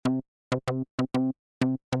We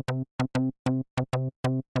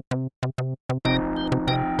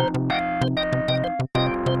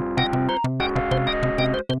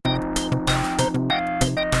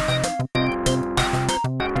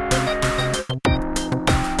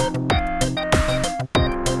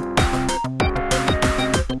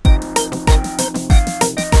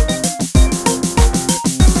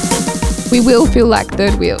will feel like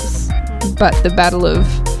third wheels, but the battle of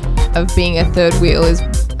being a third wheel is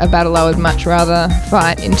a battle I would much rather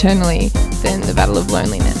fight internally than the battle of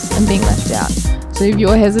loneliness and being left out. So if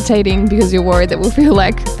you're hesitating because you're worried that we'll feel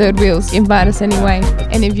like third wheels, invite us anyway.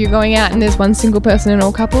 And if you're going out and there's one single person in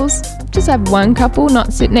all couples, just have one couple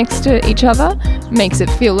not sit next to each other. Makes it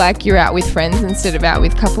feel like you're out with friends instead of out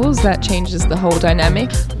with couples. That changes the whole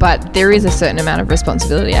dynamic. But there is a certain amount of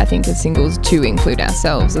responsibility, I think, as singles to include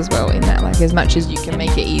ourselves as well in that. Like, as much as you can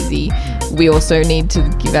make it easy, we also need to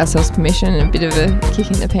give ourselves permission and a bit of a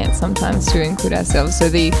kick in the pants sometimes to include ourselves. So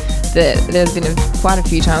there's been quite a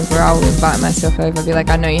few times where I'll invite myself over. I'll be like,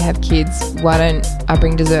 I know you have kids. Why don't I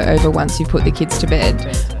bring dessert over once you put the kids to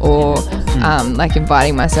bed? Or like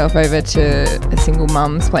inviting myself over to a single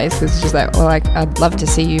mum's place because it's just like, well, like, I'd love to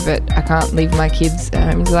see you, but I can't leave my kids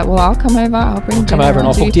at home. It's like, well, I'll come over. I'll bring dinner. Come over and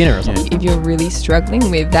I'll cook dinner or something. If you're really struggling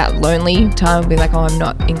with that lonely time, be like, oh, I'm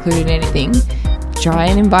not included in anything. Try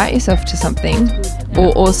and invite yourself to something.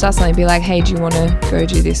 Or start something, be like, hey, do you want to go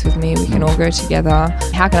do this with me? We can all go together.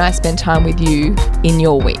 How can I spend time with you in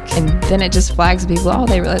your week? And then it just flags people, oh,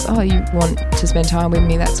 they realize, oh, you want to spend time with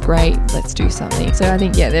me, that's great, let's do something. So I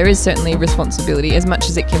think, yeah, there is certainly responsibility. As much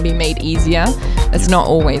as it can be made easier, it's not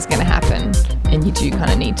always going to happen. And you do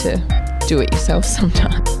kind of need to do it yourself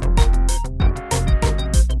sometimes.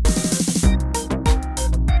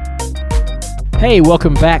 Hey,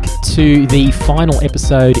 welcome back to the final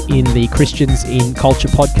episode in the Christians in Culture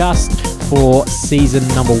podcast for season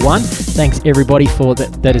number 1. Thanks everybody for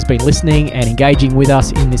that has been listening and engaging with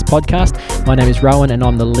us in this podcast. My name is Rowan and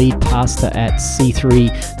I'm the lead pastor at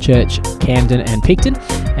C3 Church Camden and Picton,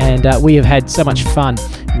 and we have had so much fun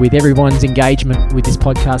with everyone's engagement with this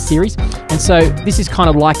podcast series. And so this is kind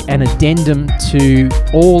of like an addendum to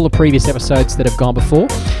all the previous episodes that have gone before.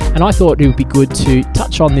 And I thought it would be good to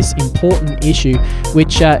touch on this important issue,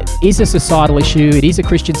 which is a societal issue. It is a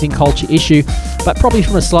Christians in Culture issue, but probably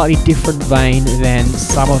from a slightly different vein than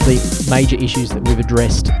some of the major issues that we've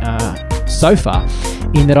addressed so far,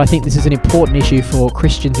 in that I think this is an important issue for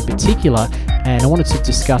Christians in particular, and I wanted to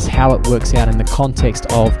discuss how it works out in the context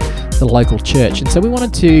of the local church. And so we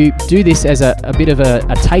wanted to do this as a bit of a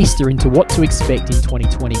taster into what to expect in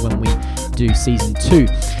 2020 when we do season 2,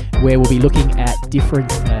 where we'll be looking at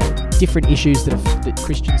different issues that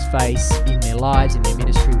Christians face in their lives, in their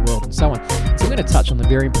ministry world, and so on. So we're going to touch on the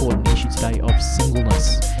very important issue today of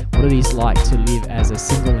singleness, what it is like to live as a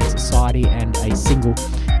single in society and a single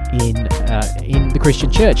in the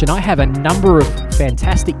Christian church. And I have a number of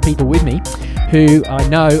fantastic people with me who I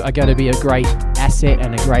know are going to be a great asset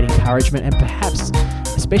and a great encouragement, and perhaps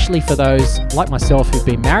especially for those like myself who've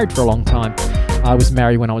been married for a long time. I was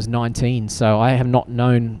married when I was 19, so I have not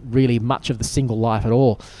known really much of the single life at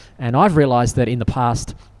all. And I've realized that in the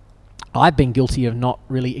past, I've been guilty of not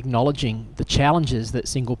really acknowledging the challenges that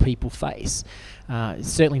single people face.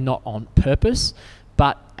 Certainly not on purpose,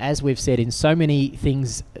 but as we've said in so many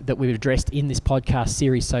things that we've addressed in this podcast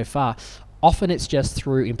series so far, often it's just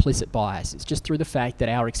through implicit bias. It's just through the fact that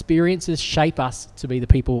our experiences shape us to be the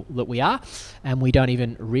people that we are, and we don't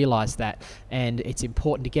even realize that. And it's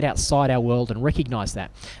important to get outside our world and recognize that.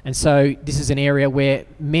 And so this is an area where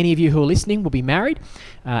many of you who are listening will be married.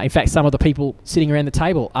 In fact, some of the people sitting around the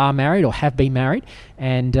table are married or have been married.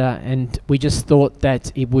 And we just thought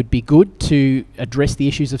that it would be good to address the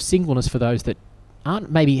issues of singleness for those that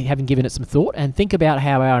aren't, maybe haven't given it some thought, and think about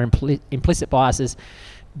how our implicit biases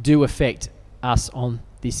do affect us on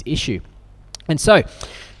this issue. And so,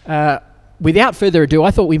 without further ado,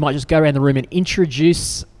 I thought we might just go around the room and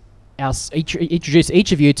introduce each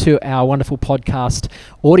of you to our wonderful podcast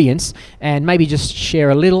audience, and maybe just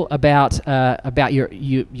share a little about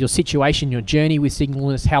your situation, your journey with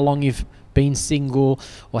singleness, how long you've been single,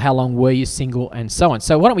 or how long were you single, and so on.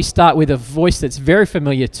 So why don't we start with a voice that's very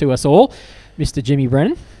familiar to us all, Mr. Jimmy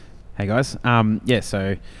Brennan. Hey guys.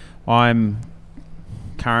 So I'm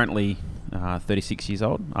currently 36 years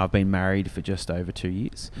old. I've been married for just over 2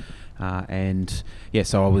 years.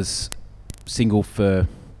 So I was single for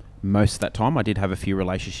most of that time. I did have a few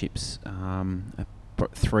relationships,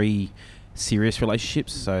 3 serious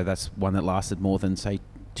relationships. So that's one that lasted more than, say,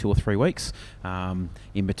 2 or 3 weeks. So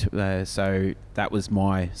that was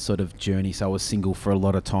my sort of journey. So I was single for a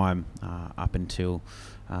lot of time up until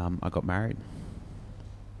I got married.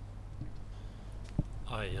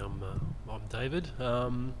 Hi, I'm David.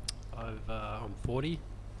 I'm 40.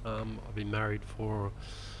 I've been married for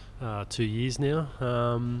 2 years now.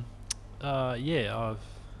 I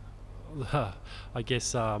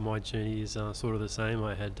guess my journey is sort of the same.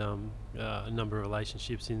 I had a number of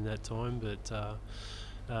relationships in that time, but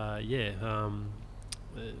I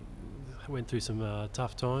went through some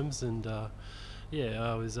tough times, and I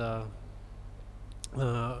was a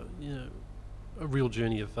real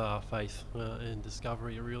journey of faith and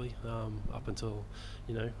discovery, really, up until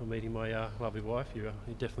meeting my lovely wife. You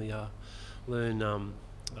definitely learn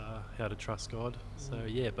how to trust God. So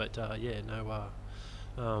it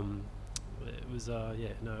was a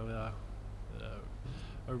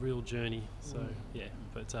real journey. So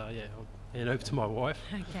I'll hand over to my wife.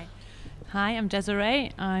 Okay. Hi, I'm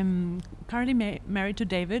Desiree. I'm currently married to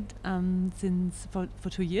David since for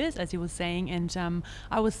 2 years, as you were saying, and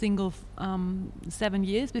I was single 7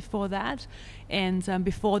 years before that, and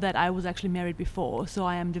before that I was actually married before, so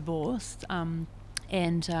I am divorced, and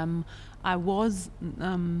I was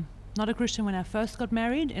not a Christian when I first got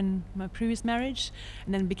married in my previous marriage,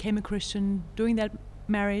 and then became a Christian during that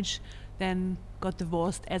marriage, then got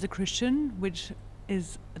divorced as a Christian, which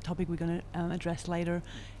is a topic we're going to address later.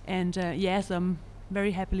 And yes, I'm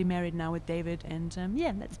very happily married now with David, and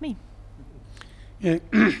that's me. Yeah.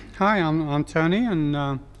 Hi, I'm Tony, and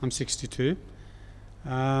I'm 62.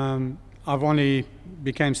 I've only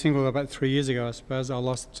became single about 3 years ago, I suppose. I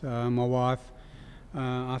lost my wife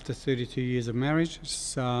after 32 years of marriage.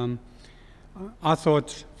 I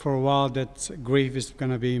thought for a while that grief is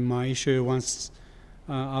going to be my issue. Once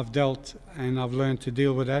I've dealt and I've learned to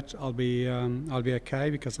deal with that, I'll be okay,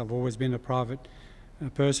 because I've always been a private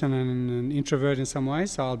person and an introvert in some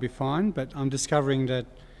ways, so I'll be fine. But I'm discovering that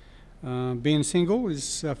being single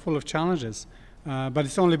is full of challenges. But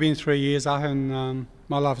it's only been 3 years. My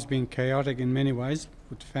life has been chaotic in many ways,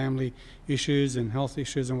 with family issues and health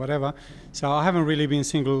issues and whatever. So I haven't really been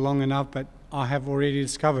single long enough, but I have already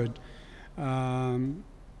discovered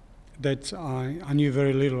that I knew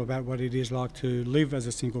very little about what it is like to live as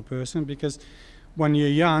a single person, because when you're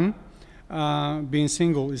young, being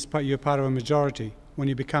single is you're part of a majority. When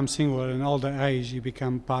you become single at an older age, you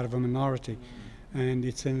become part of a minority, and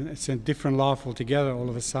it's a different life altogether all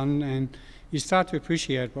of a sudden, and you start to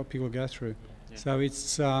appreciate what people go through. Yeah. So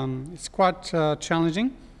it's quite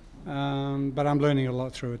challenging, but I'm learning a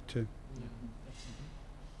lot through it too.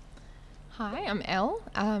 Hi, I'm Elle.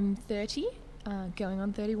 I'm 30, going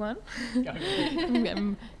on 31.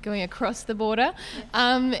 I'm going across the border.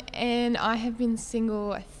 And I have been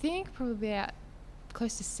single, I think, probably about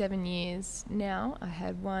close to 7 years now. I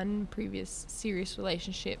had one previous serious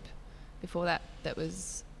relationship before that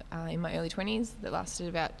was in my early 20s that lasted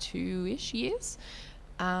about 2-ish years.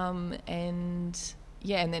 And then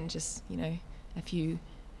just, a few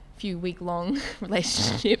week-long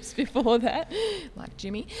relationships before that, like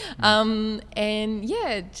Jimmy.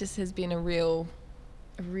 It just has been a real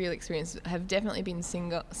experience. I have definitely been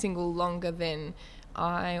single longer than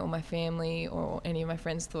I or my family or any of my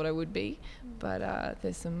friends thought I would be, but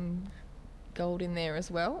there's some gold in there as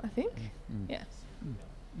well, I think. Yeah.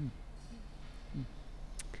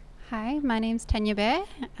 Hi, my name's Tanya Bear.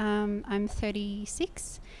 I'm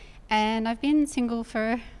 36, and I've been single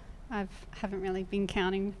I haven't really been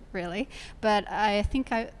counting really, but I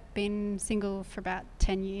think I've been single for about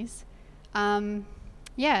 10 years. So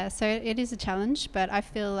it is a challenge, but I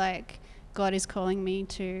feel like God is calling me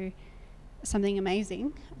to something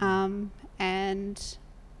amazing. I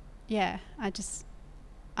just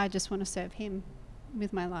want to serve Him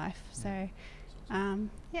with my life. So,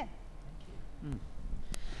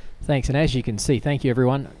 Thanks, and as you can see, thank you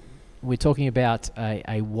everyone. We're talking about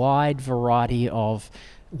a wide variety of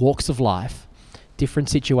walks of life, different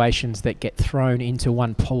situations that get thrown into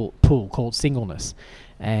one pool called singleness.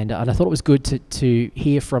 And I thought it was good to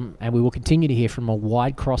hear from, and we will continue to hear from, a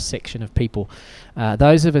wide cross-section of people.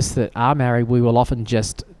 Those of us that are married, we will often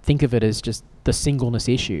just think of it as just the singleness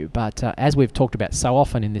issue. But as we've talked about so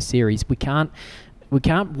often in this series, we can't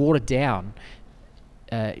water down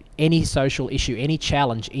any social issue, any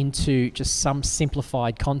challenge into just some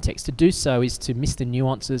simplified context. To do so is to miss the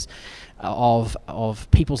nuances of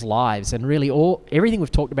people's lives, and really everything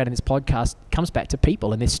we've talked about in this podcast comes back to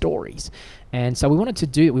people and their stories. And so we wanted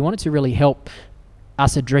to really help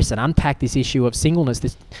us address and unpack this issue of singleness,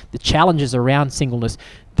 the challenges around singleness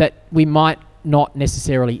that we might not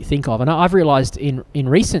necessarily think of. And I've realized in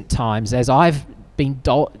recent times, as I've been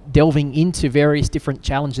delving into various different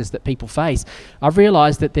challenges that people face, I've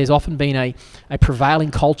realised that there's often been a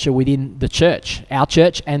prevailing culture within the church, our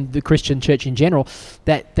church and the Christian church in general,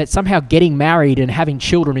 that somehow getting married and having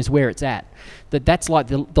children is where it's at. That's like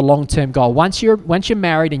the long-term goal. Once you're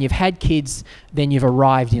married and you've had kids, then you've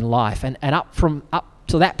arrived in life. And up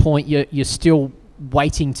to that point, you're still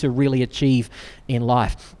waiting to really achieve in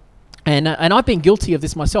life. And I've been guilty of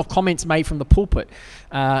this myself. Comments made from the pulpit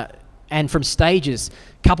and from stages,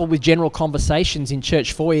 coupled with general conversations in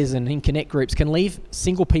church foyers and in connect groups, can leave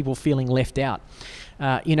single people feeling left out.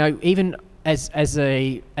 Even as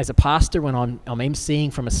a pastor, when I'm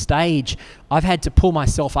emceeing from a stage, I've had to pull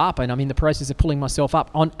myself up, and I'm in the process of pulling myself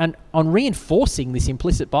up on reinforcing this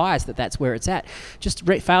implicit bias that's where it's at. Just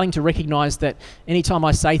failing to recognise that anytime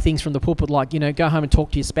I say things from the pulpit like, go home and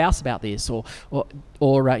talk to your spouse about this, or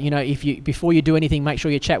if you, before you do anything, make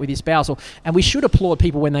sure you chat with your spouse, and we should applaud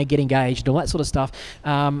people when they get engaged and all that sort of stuff.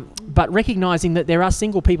 But recognising that there are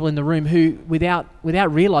single people in the room who, without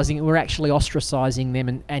realising it, we're actually ostracising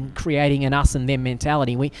them and creating an us and them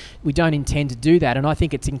mentality. We don't intend to do that, and I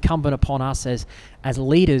think it's incumbent upon us as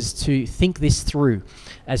leaders to think this through.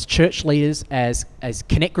 As church leaders, as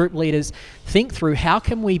connect group leaders, think through how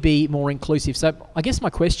can we be more inclusive. So I guess my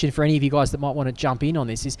question for any of you guys that might want to jump in on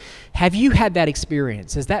this is, have you had that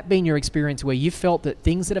experience? Has that been your experience where you felt that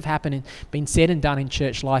things that have happened and been said and done in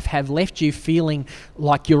church life have left you feeling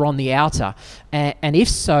like you're on the outer? And if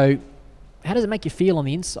so, how does it make you feel on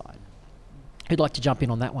the inside? Who'd like to jump in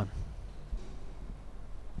on that one?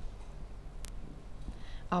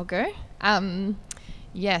 I'll go.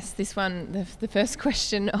 Yes, this one, the first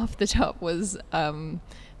question off the top was for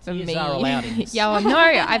me. Are allowed in this. Yeah, well, no,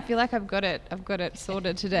 I feel like I've got it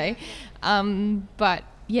sorted today. But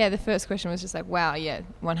yeah, the first question was just like, wow, yeah,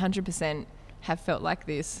 100% have felt like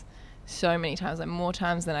this so many times, like more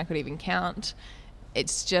times than I could even count.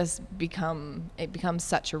 It's just becomes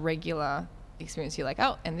such a regular experience. You're like,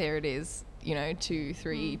 oh, and there it is, 2,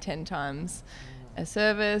 3, 10 times a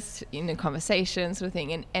service, in a conversation sort of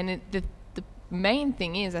thing. And the main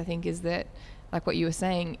thing is, I think, is that, like what you were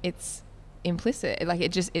saying, it's implicit. Like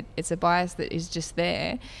it's a bias that is just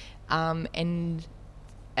there. And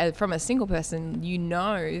from a single person,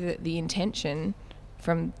 that the intention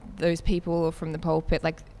from those people or from the pulpit,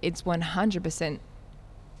 like it's 100%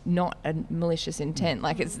 not a malicious intent.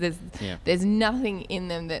 Like there's nothing in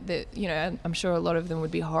them that I'm sure a lot of them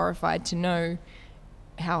would be horrified to know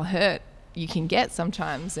how hurt you can get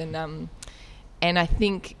sometimes, and I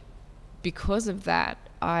think because of that,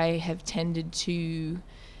 I have tended to.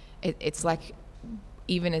 It's like,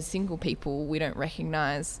 even as single people, we don't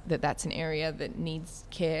recognise that that's an area that needs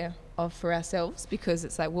care of for ourselves, because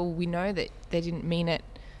it's like, well, we know that they didn't mean it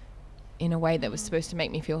in a way that was supposed to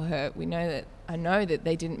make me feel hurt. I know that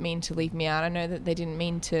they didn't mean to leave me out. I know that they didn't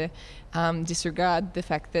mean to disregard the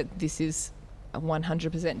fact that this is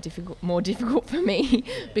 100% more difficult for me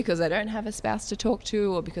because I don't have a spouse to talk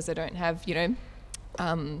to, or because I don't have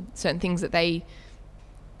certain things that they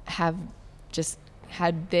have just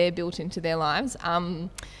had built into their lives.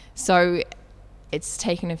 So it's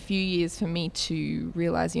taken a few years for me to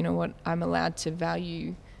realize, I'm allowed to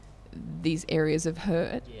value these areas of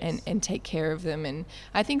hurt. Yes. and take care of them. And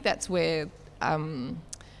I think that's where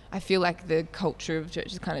I feel like the culture of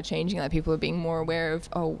church is kind of changing. Like, people are being more aware of,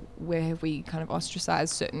 where have we kind of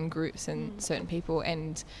ostracized certain groups and certain people.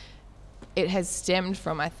 And it has stemmed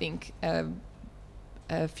from, I think,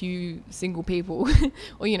 a few single people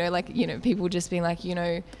or, people just being like,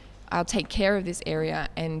 I'll take care of this area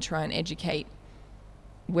and try and educate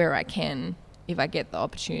where I can, if I get the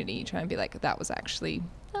opportunity, try and be like, that was actually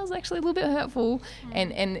a little bit hurtful,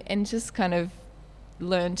 and just kind of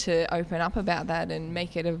learn to open up about that and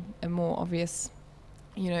make it a more obvious,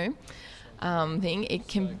 thing. It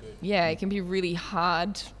can, it can be really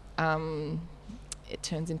hard. It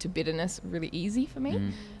turns into bitterness really easy for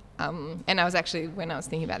me. And I was actually, when I was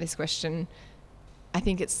thinking about this question, I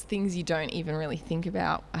think it's things you don't even really think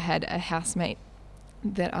about. I had a housemate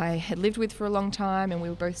that I had lived with for a long time, and we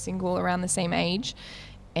were both single around the same age,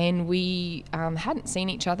 and we hadn't seen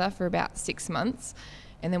each other for about 6 months.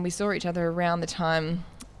 And then we saw each other around the time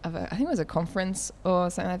of I think it was a conference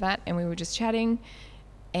or something like that, and we were just chatting,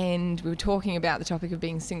 and we were talking about the topic of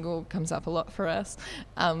being single. Comes up a lot for us.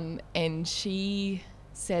 And she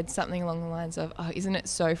said something along the lines of, isn't it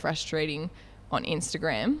so frustrating on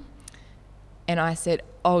Instagram? And I said,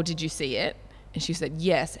 did you see it? And she said,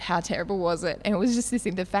 yes, how terrible was it? And it was just this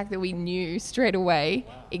thing, the fact that we knew straight away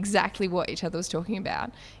exactly what each other was talking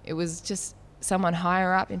about. It was just someone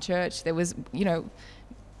higher up in church. There was,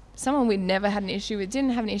 someone we'd never had an issue with,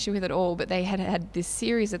 didn't have an issue with at all, but they had this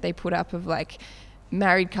series that they put up of, like,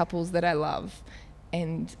 married couples that I love,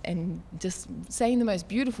 and just saying the most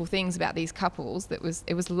beautiful things about these couples. It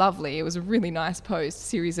was lovely. It was a really nice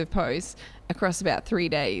series of posts across about 3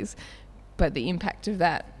 days, but the impact of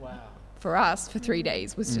that for us for 3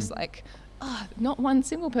 days was just like, oh, not one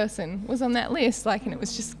single person was on that list. Like, and it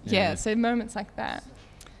was just so moments like that,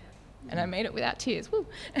 and I made it without tears. Woo.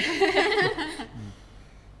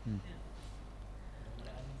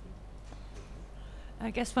 I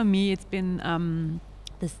guess for me, it's been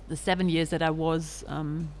the 7 years that I was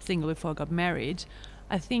single before I got married.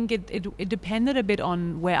 I think it depended a bit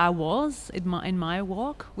on where I was in my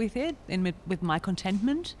walk with it, and with my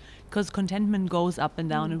contentment, because contentment goes up and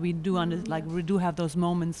down, and we do have those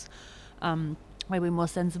moments where we're more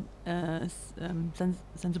sensitive,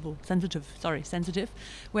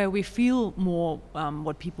 where we feel more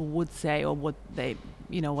what people would say or what they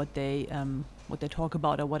talk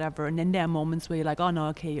about or whatever, and then there are moments where you're like, oh no,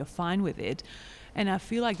 okay, you're fine with it. And I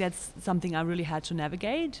feel like that's something I really had to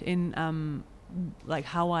navigate in like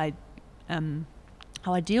how I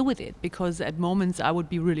deal with it, because at moments I would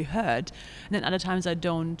be really hurt, and then other times I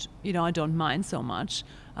don't mind so much.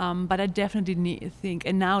 But I definitely think,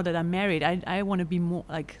 and now that I'm married, I want to be more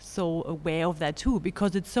like so aware of that too,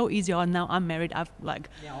 because it's so easy. Oh, now I'm married, I've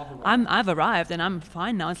arrived and I'm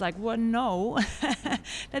fine now. It's like, well, no,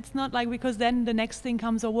 that's not like, because then the next thing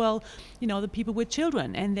comes, the people with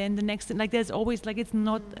children, and then the next thing, like there's always like, it's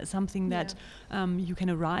not something that you can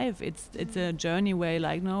arrive. It's a journey where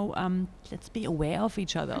let's be aware of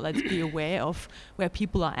each other. Let's be aware of where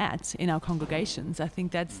people are at in our congregations. I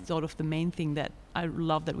think that's sort of the main thing that I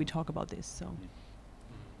love that we talk about this. So,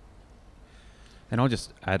 and I'll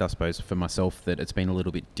just add, I suppose, for myself, that it's been a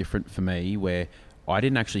little bit different for me, where I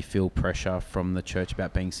didn't actually feel pressure from the church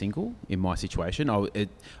about being single in my situation. I think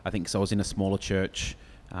because I was in a smaller church,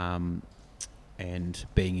 and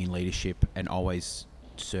being in leadership and always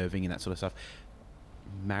serving and that sort of stuff.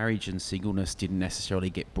 Marriage and singleness didn't necessarily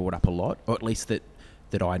get brought up a lot, or at least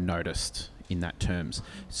that I noticed in that terms.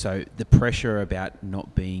 So the pressure about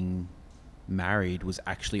not being married was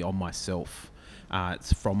actually on myself.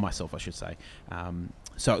 It's from myself, I should say.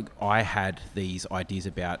 So I had these ideas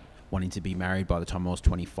about wanting to be married by the time I was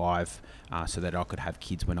 25, so that I could have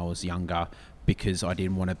kids when I was younger, because I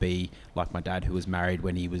didn't want to be like my dad, who was married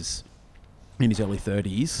when he was in his early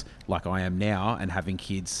 30s, like I am now, and having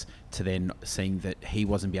kids, to then seeing that he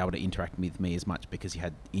wasn't be able to interact with me as much because he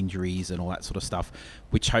had injuries and all that sort of stuff,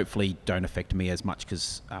 which hopefully don't affect me as much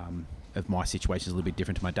because of my situation is a little bit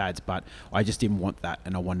different to my dad's. But I just didn't want that,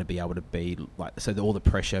 and I wanted to be able to be like, so all the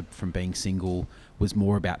pressure from being single was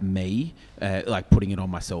more about me, like putting it on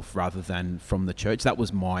myself rather than from the church. That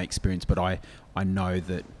was my experience, but I know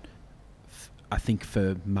that I think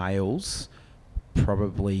for males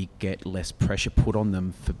probably get less pressure put on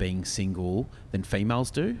them for being single than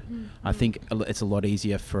females do. I think it's a lot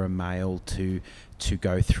easier for a male to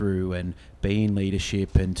go through and be in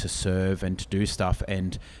leadership and to serve and to do stuff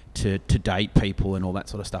and to date people and all that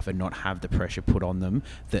sort of stuff, and not have the pressure put on them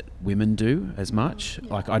that women do as much.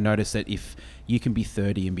 Like, I notice that if you can be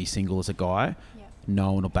 30 and be single as a guy,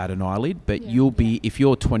 no one will bat an eyelid, but you'll be, if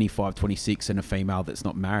you're 25, 26 and a female that's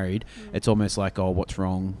not married, it's almost like, oh, what's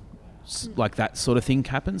wrong? Like that sort of thing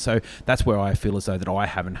happens. So that's where I feel as though that I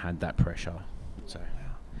haven't had that pressure. So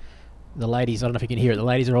the ladies, I don't know if you can hear it, the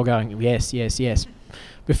ladies are all going, yes, yes, yes.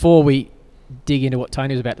 Before we dig into what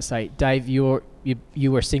Tony was about to say, Dave, you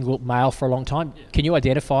were a single male for a long time. Yeah. Can you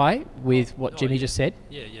identify with what Jimmy just said?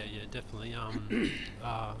 Yeah, definitely.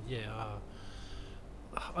 I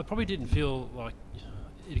probably didn't feel like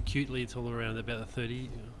it acutely until around about the 30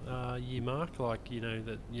 year mark, like,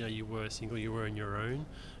 that you were single, you were on your own.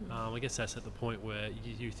 I guess that's at the point where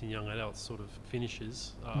youth and young adults sort of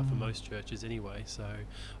finishes for most churches anyway. So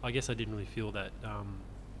I guess I didn't really feel that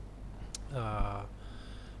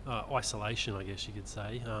isolation, I guess you could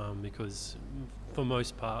say, because for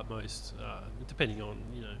most part, depending on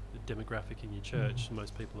the demographic in your church,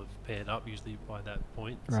 most people have paired up usually by that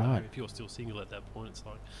point. Right. So if you're still single at that point, it's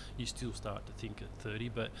like you still start to think at 30.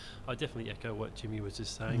 But I definitely echo what Jimmy was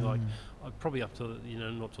just saying. Like, probably up to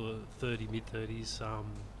not to the 30, mid 30s.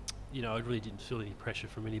 I really didn't feel any pressure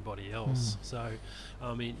from anybody else. So,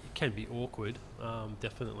 I mean, it can be awkward,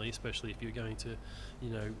 definitely, especially if you're going to,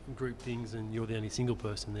 group things and you're the only single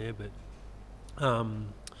person there. But, I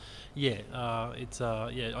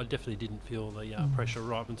definitely didn't feel the pressure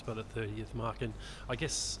right until about the 30th mark. And I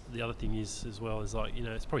guess the other thing is, as well, is like,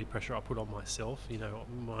 it's probably pressure I put on myself,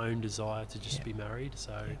 my own desire to just be married.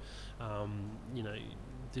 So,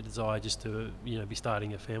 the desire just to be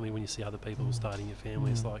starting a family. When you see other people starting a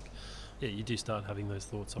family, it's like, you do start having those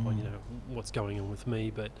thoughts of, what's going on with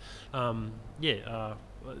me. But I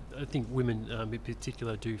think women in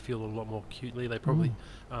particular do feel a lot more acutely. They probably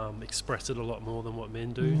express it a lot more than what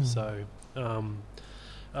men do. So, but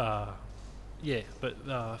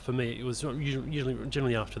for me, it was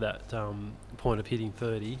generally after that point of hitting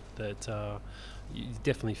 30 that you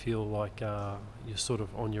definitely feel like you're sort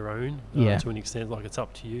of on your own to an extent. Like it's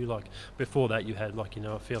up to you. Like before that, you had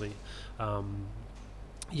a fairly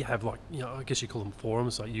you have I guess you call them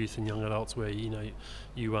forums, like youth and young adults, where you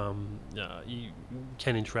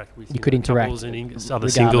can interact with couples and other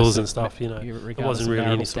singles and stuff. It wasn't really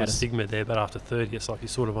any sort of stigma there. But after 30, it's like you're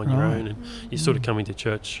sort of on your own, and you're sort of coming to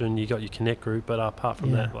church, and you got your connect group. But apart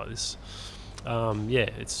from that, like this,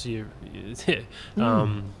 it's you. It's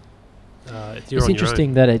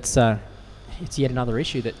interesting that it's yet another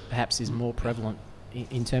issue that perhaps is more prevalent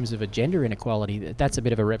in terms of a gender inequality. That's a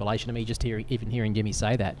bit of a revelation to me, just hearing Jimmy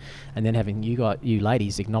say that, and then having you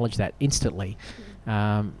ladies acknowledge that instantly.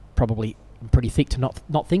 Probably pretty thick to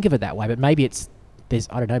not think of it that way, but maybe I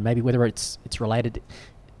don't know, maybe whether it's related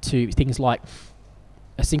to things like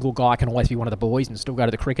a single guy can always be one of the boys and still go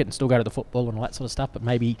to the cricket and still go to the football and all that sort of stuff. But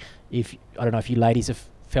maybe if you ladies have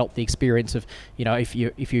felt the experience of, if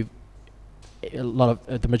you a lot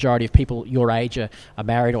of the majority of people your age are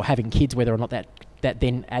married or having kids, whether or not that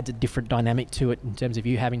then adds a different dynamic to it in terms of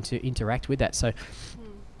you having to interact with that. So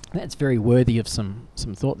that's very worthy of some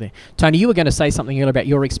thought there. Tony, you were going to say something earlier about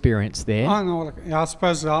your experience there. I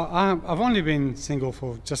suppose I've only been single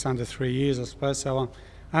for just under 3 years, I suppose, so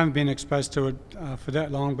I haven't been exposed to it for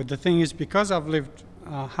that long. But the thing is, because I've lived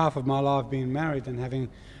half of my life being married and having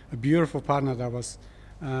a beautiful partner that I was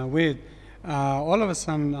with, all of a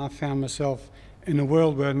sudden I found myself in a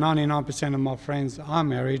world where 99% of my friends are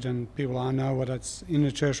married and people I know, whether it's in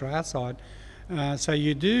the church or outside. So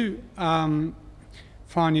you do find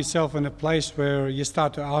yourself in a place where you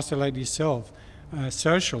start to isolate yourself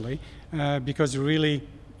socially because you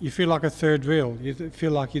feel like a third wheel. You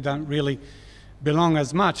feel like you don't really belong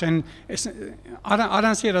as much. And I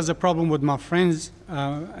don't see it as a problem with my friends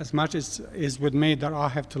as much as is with me, that I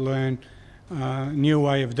have to learn a new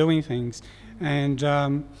way of doing things. And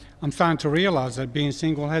I'm starting to realise that being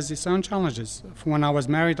single has its own challenges. When I was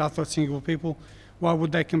married, I thought single people, why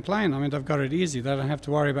would they complain? I mean, they've got it easy. They don't have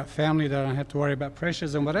to worry about family. They don't have to worry about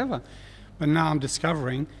pressures and whatever. But now I'm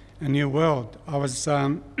discovering a new world. I was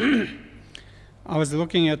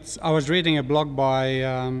reading a blog by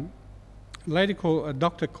a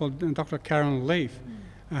doctor called Dr. Karen Leaf,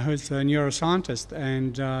 who's a neuroscientist,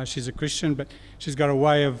 and she's a Christian, but she's got a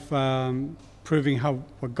way of proving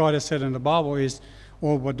what God has said in the Bible is,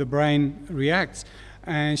 or what the brain reacts.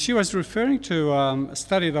 And she was referring to a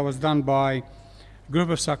study that was done by a group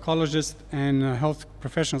of psychologists and health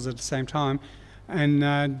professionals at the same time, and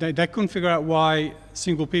they couldn't figure out why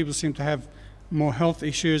single people seem to have more health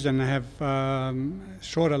issues and they have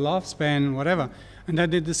shorter lifespan and whatever. And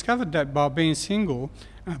they discovered that by being single,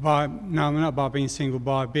 by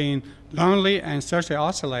being lonely and socially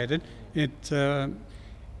isolated, it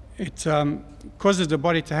causes the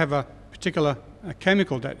body to have a particular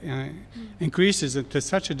chemical that increases it to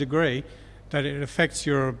such a degree that it affects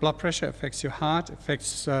your blood pressure, affects your heart,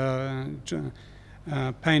 affects pain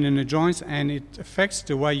in the joints, and it affects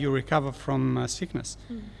the way you recover from sickness.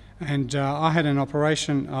 And I had an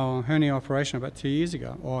operation, a hernia operation, about 2 years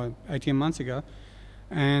ago, or 18 months ago.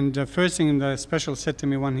 And the first thing the specialist said to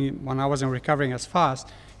me when I wasn't recovering as fast,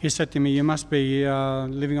 he said to me, "You must be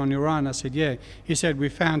living on your own." I said, "Yeah." He said, "We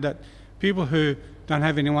found that people who don't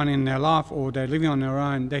have anyone in their life or they're living on their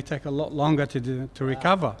own, they take a lot longer to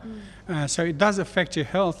recover." So it does affect your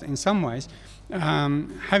health in some ways.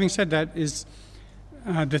 Having said that,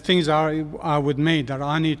 the things are with me that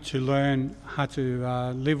I need to learn how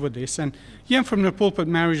to live with this. And from the pulpit,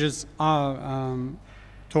 marriages are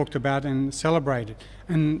talked about and celebrated.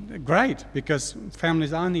 And great, because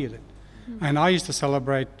families are needed. And I used to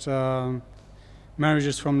celebrate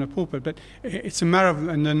marriages from the pulpit, but it's a matter of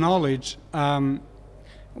the knowledge.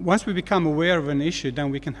 Once we become aware of an issue, then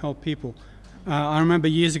we can help people. I remember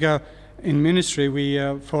years ago in ministry, we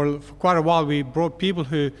for quite a while we brought people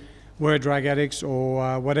who were drug addicts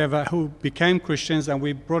or whatever, who became Christians, and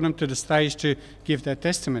we brought them to the stage to give their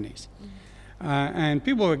testimonies. And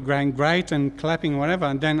people were going great and clapping, whatever.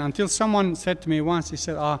 And then until someone said to me once, he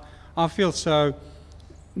said, I feel so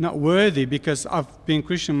not worthy because I've been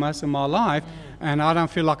Christian most of my life and I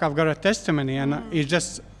don't feel like I've got a testimony. And it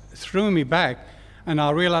just threw me back. And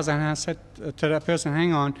I realized, and I said to that person,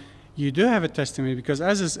 hang on, you do have a testimony, because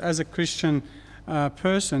as a Christian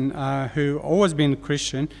person who always been a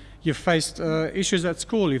Christian, you faced issues at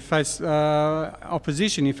school, you faced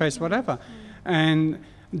opposition, you faced whatever. And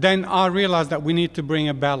then I realized that we need to bring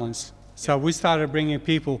a balance. So we started bringing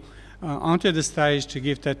people onto the stage to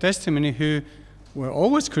give their testimony who were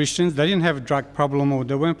always Christians. They didn't have a drug problem, or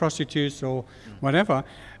they weren't prostitutes or whatever,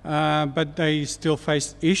 but they still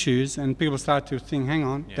faced issues, and people started to think, hang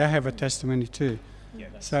on, they have a testimony too.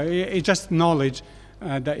 So it's just knowledge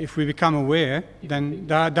that if we become aware, then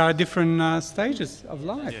there are different stages of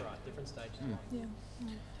life. Different stages.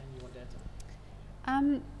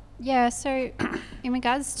 So in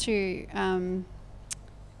regards to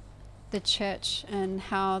the church and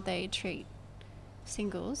how they treat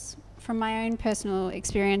singles, from my own personal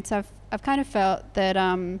experience, I've kind of felt that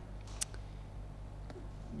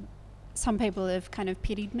some people have kind of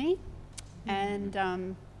pitied me,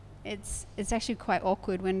 and it's actually quite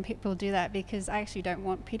awkward when people do that, because I actually don't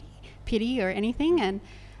want pity or anything, and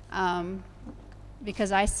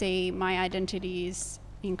because I see my identity is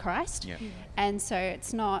in Christ, and so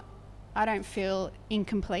it's not, I don't feel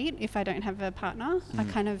incomplete if I don't have a partner. I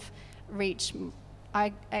kind of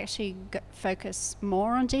I actually focus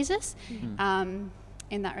more on Jesus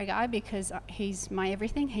in that regard, because he's my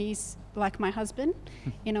everything. He's like my husband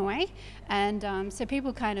in a way. And so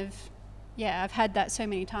people kind of, I've had that so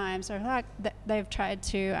many times. Or like they've tried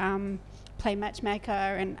to play matchmaker,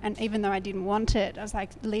 and even though I didn't want it, I was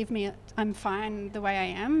like, leave me, I'm fine the way I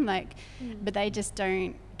am. But they just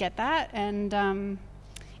don't get that. And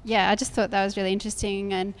I just thought that was really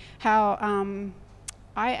interesting, and how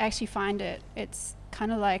I actually find it's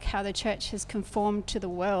kind of like how the church has conformed to the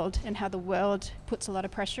world, and how the world puts a lot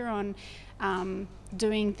of pressure on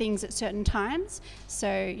doing things at certain times.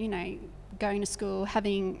 So, going to school,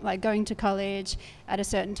 going to college at a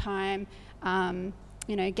certain time,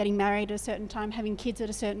 getting married at a certain time, having kids at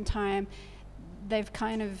a certain time. They've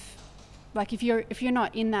kind of, like, if you're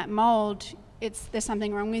not in that mold, there's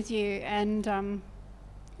something wrong with you, and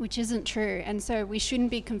which isn't true. And so we shouldn't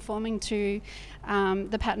be conforming to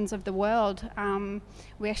the patterns of the world.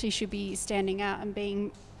 We actually should be standing out and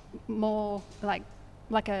being more like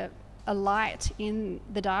a light in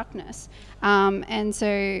the darkness. And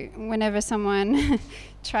so whenever someone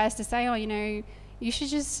tries to say, you should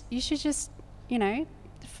just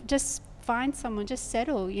just find someone, just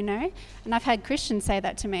settle, and I've had Christians say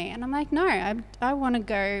that to me, and I'm like, no, I want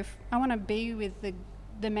to be with the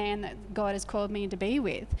man that God has called me to be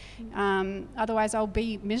with. Otherwise I'll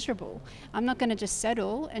be miserable. I'm not going to just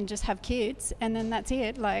settle and just have kids and then that's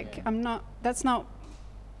it. That's not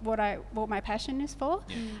what my passion is for.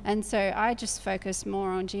 And so I just focus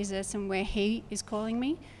more on Jesus and where he is calling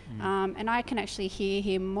me. And I can actually hear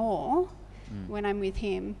him more when I'm with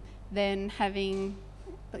him than having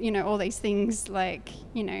all these things,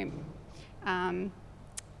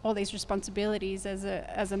 all these responsibilities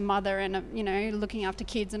as a mother, and looking after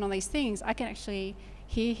kids and all these things. I can actually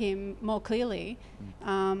hear him more clearly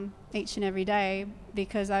each and every day,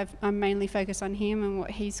 because I'm mainly focused on him and what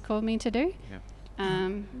he's called me to do.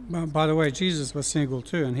 By the way, Jesus was single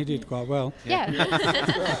too, and he did quite well.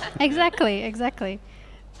 Exactly.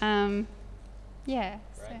 That's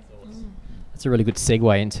a really good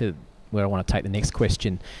segue into where I want to take the next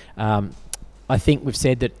question. I think we've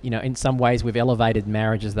said that, in some ways we've elevated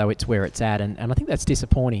marriage as though it's where it's at. And I think that's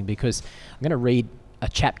disappointing, because I'm going to read a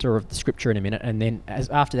chapter of the scripture in a minute. And then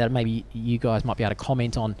after that, maybe you guys might be able to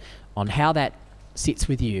comment on how that sits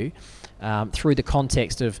with you through the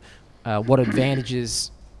context of what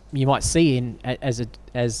advantages you might see in, as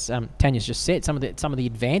Tanya's just said, some of the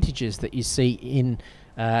advantages that you see in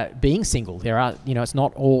being single. There are, it's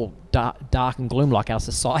not all dark and gloom like our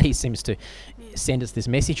society seems to send us this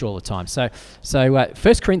message all the time. So 1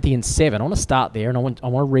 Corinthians 7, I want to start there, and I want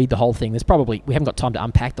to read the whole thing. We haven't got time to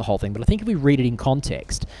unpack the whole thing, but I think if we read it in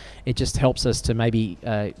context, it just helps us to maybe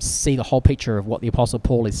see the whole picture of what the Apostle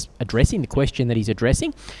Paul is addressing, the question that he's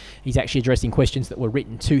addressing. He's actually addressing questions that were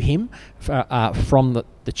written to him from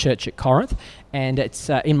the church at Corinth, and it's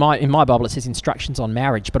in my Bible it says instructions on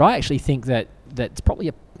marriage, but I actually think that's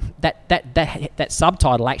probably that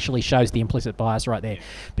subtitle actually shows the implicit bias right there,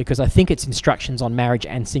 because I think it's instructions on marriage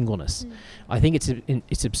and singleness. I think it's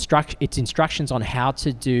instructions on how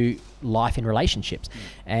to do life in relationships,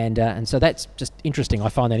 and so that's just interesting. I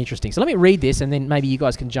find that interesting. So let me read this, and then maybe you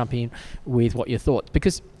guys can jump in with what your thoughts.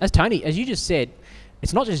 Because as you just said,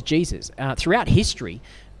 it's not just Jesus. Throughout history,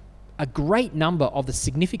 a great number of the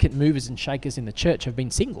significant movers and shakers in the church have been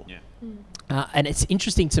single. And it's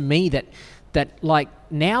interesting to me that that like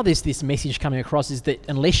now there's this message coming across is that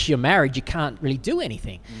unless you're married, you can't really do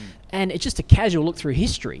anything. And it's just a casual look through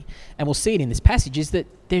history, and we'll see it in this passage, is that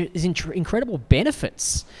there is incredible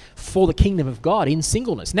benefits for the kingdom of God in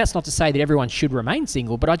singleness. And that's not to say that everyone should remain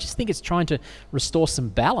single, but I just think it's trying to restore some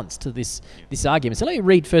balance to this argument. So let me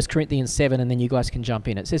read 1 Corinthians 7, and then you guys can jump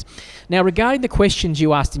in. It says, "Now regarding the questions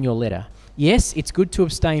you asked in your letter, yes, it's good to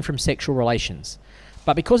abstain from sexual relations.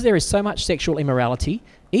 But because there is so much sexual immorality,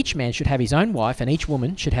 each man should have his own wife, and each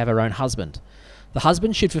woman should have her own husband. The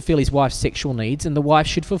husband should fulfill his wife's sexual needs, and the wife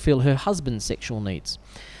should fulfill her husband's sexual needs.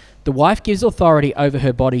 The wife gives authority over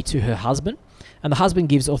her body to her husband, and the husband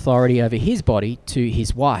gives authority over his body to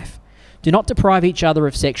his wife. Do not deprive each other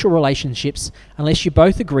of sexual relationships unless you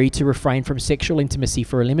both agree to refrain from sexual intimacy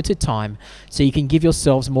for a limited time, so you can give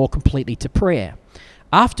yourselves more completely to prayer.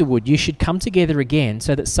 Afterward, you should come together again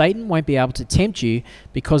so that Satan won't be able to tempt you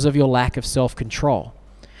because of your lack of self-control.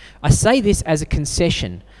 I say this as a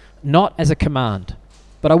concession, not as a command.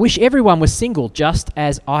 But I wish everyone was single just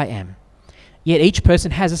as I am. Yet each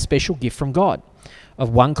person has a special gift from God, of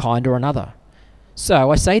one kind or another.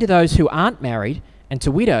 So I say to those who aren't married and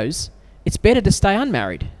to widows, it's better to stay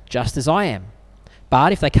unmarried, just as I am.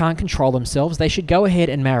 But if they can't control themselves, they should go ahead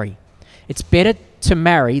and marry. It's better to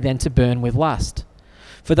marry than to burn with lust.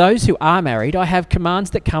 For those who are married, I have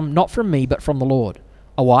commands that come not from me but from the Lord.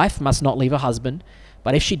 A wife must not leave her husband,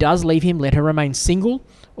 but if she does leave him, let her remain single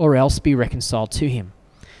or else be reconciled to him.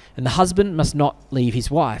 And the husband must not leave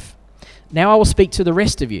his wife. Now I will speak to the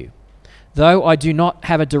rest of you. Though I do not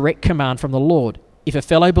have a direct command from the Lord, if a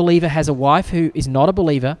fellow believer has a wife who is not a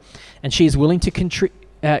believer, and she is willing to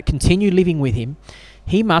continue living with him,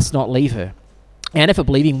 he must not leave her. And if a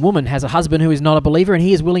believing woman has a husband who is not a believer, and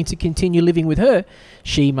he is willing to continue living with her,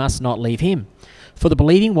 she must not leave him. For the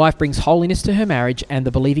believing wife brings holiness to her marriage, and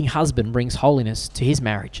the believing husband brings holiness to his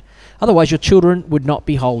marriage. Otherwise your children would not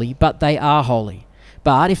be holy, but they are holy.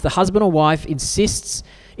 But if the husband or wife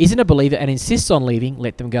isn't a believer and insists on leaving,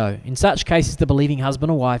 let them go. In such cases, the believing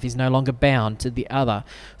husband or wife is no longer bound to the other,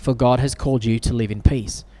 for God has called you to live in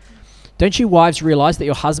peace. Don't you wives realize that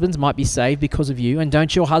your husbands might be saved because of you? And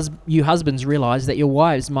don't you husbands realize that your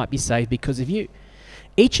wives might be saved because of you?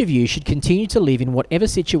 Each of you should continue to live in whatever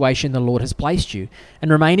situation the Lord has placed you,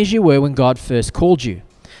 and remain as you were when God first called you.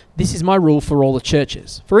 This is my rule for all the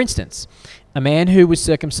churches. For instance, a man who was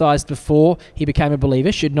circumcised before he became a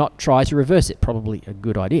believer should not try to reverse it. Probably a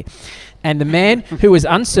good idea. And the man who was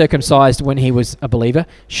uncircumcised when he was a believer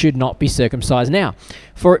should not be circumcised now.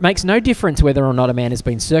 For it makes no difference whether or not a man has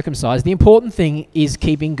been circumcised. The important thing is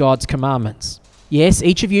keeping God's commandments. Yes,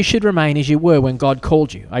 each of you should remain as you were when God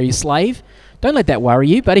called you. Are you a slave? Don't let that worry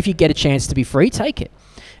you, but if you get a chance to be free, take it.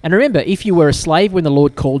 And remember, if you were a slave when the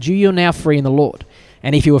Lord called you, you're now free in the Lord.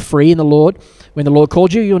 And if you were free in the Lord, when the Lord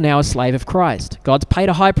called you, you're now a slave of Christ. God's paid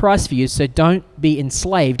a high price for you, so don't be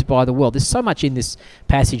enslaved by the world. There's so much in this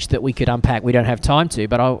passage that we could unpack. We don't have time to,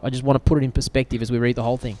 but I just want to put it in perspective as we read the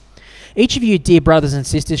whole thing. Each of you, dear brothers and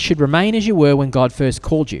sisters, should remain as you were when God first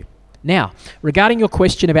called you. Now, regarding your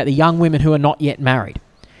question about the young women who are not yet married,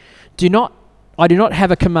 I do not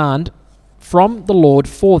have a command from the Lord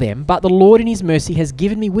for them, but the Lord in his mercy has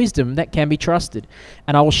given me wisdom that can be trusted,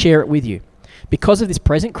 and I will share it with you. Because of this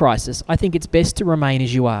present crisis, I think it's best to remain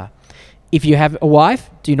as you are. If you have a wife,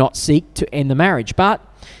 do not seek to end the marriage. But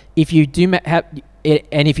if you do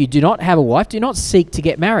not have a wife, do not seek to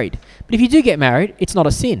get married. But if you do get married, it's not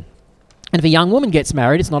a sin. And if a young woman gets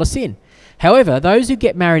married, it's not a sin. However, those who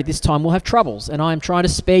get married at this time will have troubles, and I am trying to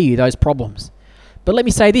spare you those problems. But let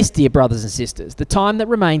me say this, dear brothers and sisters, the time that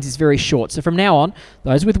remains is very short. So from now on,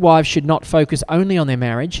 those with wives should not focus only on their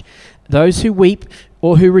marriage. Those who weep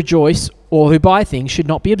or who rejoice or who buy things should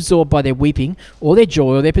not be absorbed by their weeping or their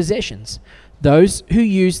joy or their possessions. Those who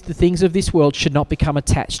use the things of this world should not become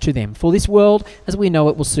attached to them, for this world, as we know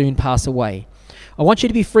it, will soon pass away. I want you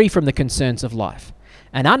to be free from the concerns of life.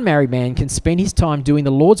 An unmarried man can spend his time doing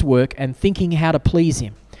the Lord's work and thinking how to please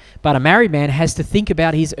him. But a married man has to think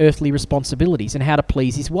about his earthly responsibilities and how to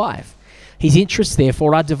please his wife. His interests,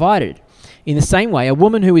 therefore, are divided. In the same way, a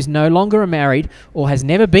woman who is no longer married or has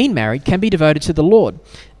never been married can be devoted to the Lord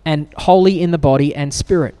and holy in the body and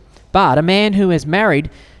spirit. But a married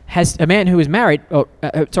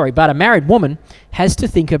woman has to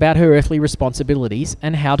think about her earthly responsibilities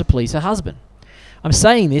and how to please her husband. I'm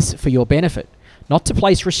saying this for your benefit, not to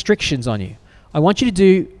place restrictions on you. I want to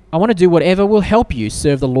do whatever will help you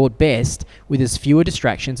serve the Lord best with as fewer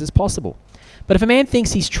distractions as possible. But if a man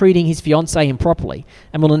thinks he's treating his fiancée improperly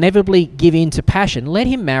and will inevitably give in to passion, let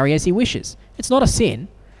him marry as he wishes. It's not a sin.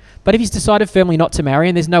 But if he's decided firmly not to marry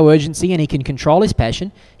and there's no urgency and he can control his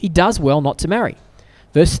passion, he does well not to marry.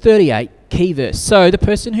 Verse 38, key verse. So the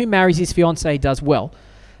person who marries his fiancée does well,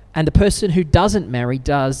 and the person who doesn't marry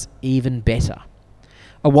does even better.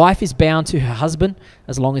 A wife is bound to her husband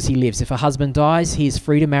as long as he lives. If her husband dies, he is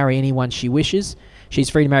free to marry anyone she wishes. She's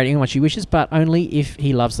free to marry anyone she wishes, but only if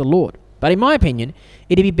he loves the Lord. But in my opinion,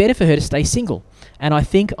 it'd be better for her to stay single. And I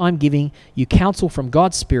think I'm giving you counsel from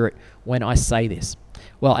God's Spirit when I say this.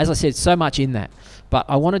 Well, as I said, so much in that. But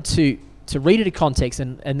I wanted to read it in context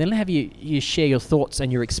and then have you share your thoughts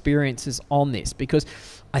and your experiences on this. Because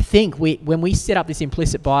I think when we set up this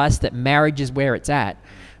implicit bias that marriage is where it's at,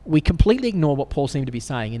 we completely ignore what Paul seemed to be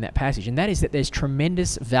saying in that passage, and that is that there's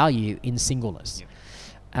tremendous value in singleness.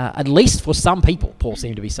 At least for some people, Paul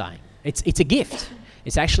seemed to be saying. It's a gift.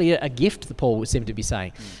 It's actually a gift that Paul seemed to be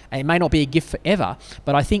saying. And it may not be a gift forever,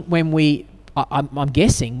 but I think when I'm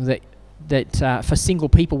guessing that for single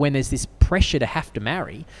people, when there's this pressure to have to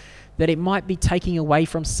marry, that it might be taking away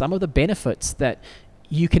from some of the benefits that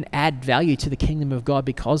you can add value to the kingdom of God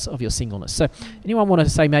because of your singleness. So anyone want to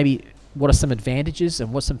say maybe what are some advantages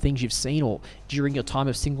and what are some things you've seen or during your time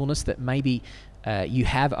of singleness that maybe you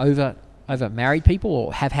have over married people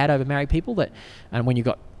or have had over married people, that, and when you've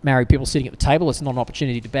got married people sitting at the table, it's not an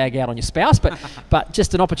opportunity to bag out on your spouse, but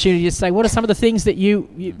just an opportunity to say what are some of the things that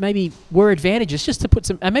you maybe were advantages, just to put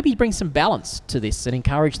some, and maybe bring some balance to this and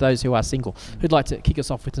encourage those who are single. Who'd like to kick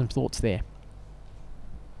us off with some thoughts there?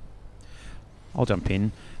 I'll jump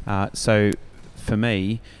in. So for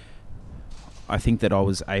me, I think that I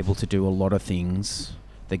was able to do a lot of things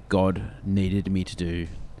that God needed me to do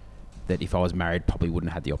that if I was married probably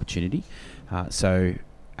wouldn't have had the opportunity. So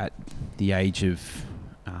at the age of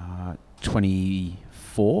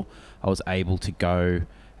 24, I was able to go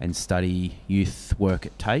and study youth work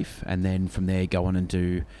at TAFE, and then from there go on and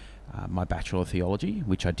do my Bachelor of Theology,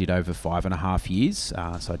 which I did over 5.5 years.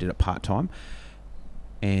 So I did it part-time.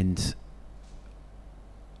 And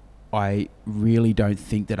I really don't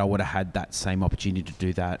think that I would have had that same opportunity to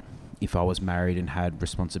do that if I was married and had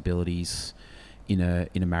responsibilities in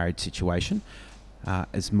a married situation.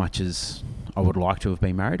 As much as I would like to have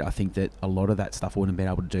been married, I think that a lot of that stuff I wouldn't have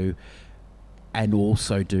been able to do, and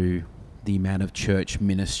also do the amount of church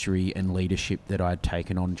ministry and leadership that I had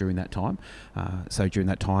taken on during that time. So during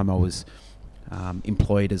that time, I was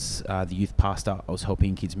employed as the youth pastor. I was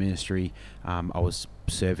helping kids ministry. I was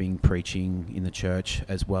serving, preaching in the church,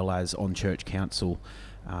 as well as on church council.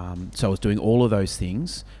 So I was doing all of those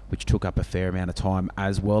things, which took up a fair amount of time,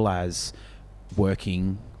 as well as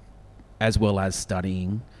working, as well as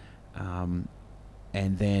studying, and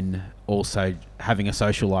then also having a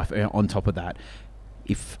social life on top of that.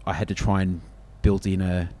 If I had to try and build in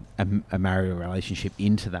a marital relationship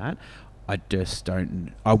into that, I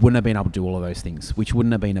wouldn't have been able to do all of those things, which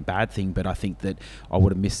wouldn't have been a bad thing, but I think that I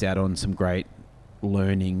would have missed out on some great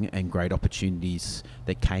learning and great opportunities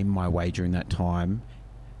that came my way during that time,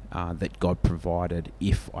 that God provided.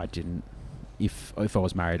 If I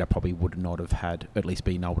was married, I probably would not have had, at least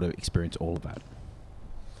been able to experience all of that.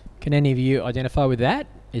 Can any of you identify with that?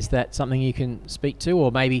 Is that something you can speak to?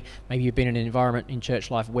 Or maybe you've been in an environment in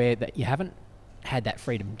church life where that you haven't had that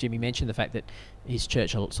freedom. Jimmy mentioned the fact that his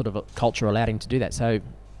church sort of a culture allowed him to do that. So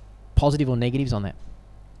positive or negatives on that?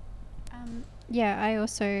 Yeah, I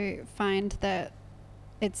also find that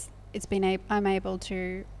I'm able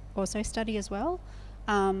to also study as well.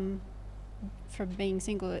 From being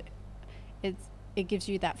single, it gives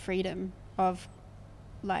you that freedom of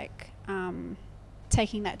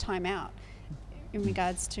taking that time out in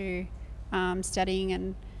regards to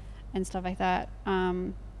studying and stuff like that.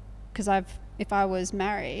 Because if I was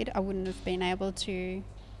married, I wouldn't have been able to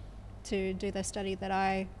do the study that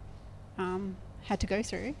I had to go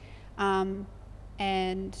through.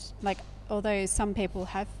 And although some people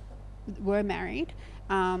were married,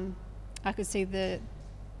 I could see the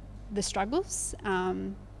struggles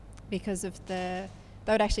because of they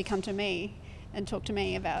would actually come to me and talk to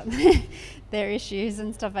me about their issues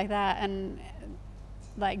and stuff like that, and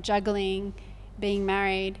juggling being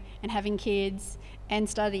married and having kids and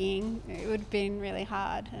studying, it would have been really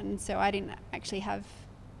hard. And so I didn't actually have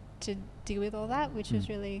to deal with all that, which was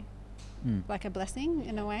really like a blessing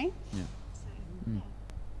in a way. Yeah. So,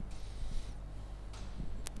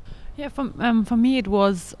 Yeah, for me it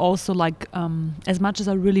was also as much as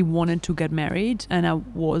I really wanted to get married, and I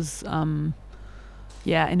was in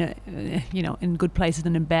good places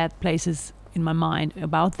and in bad places in my mind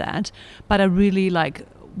about that, but I really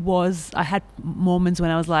I had moments when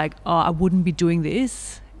I was like, oh, I wouldn't be doing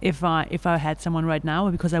this if I had someone right now,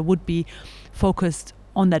 because I would be focused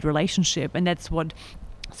on that relationship. And that's what,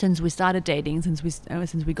 since we started dating, since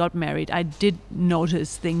we got married, I did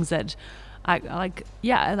notice things that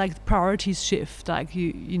like priorities shift. Like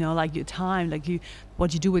you know, like your time,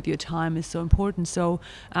 what you do with your time is so important. So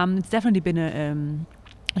it's definitely been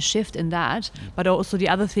a shift in that. But also the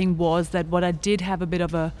other thing was that what I did have a bit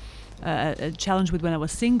of a challenge with when I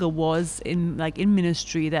was single was in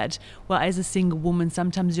ministry, that, well, as a single woman,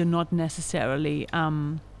 sometimes you're not necessarily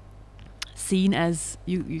seen as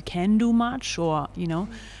you can do much, or you know,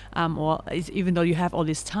 even though you have all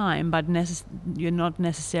this time, but you're not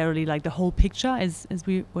necessarily like the whole picture, as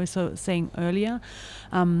we were saying earlier.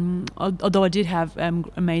 Although I did have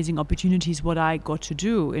amazing opportunities what I got to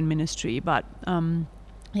do in ministry, but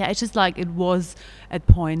it's just like it was at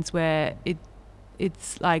points where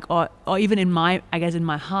it's like, or even in my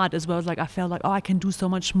heart as well, it's like I felt like, I can do so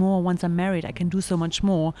much more once I'm married. I can do so much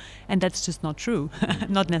more, and that's just not true.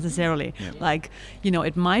 Not necessarily. Yeah. Like, you know,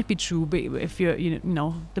 it might be true, but if you're, you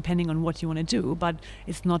know, depending on what you want to do, but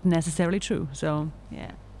it's not necessarily true. So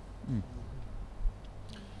yeah.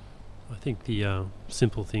 I think the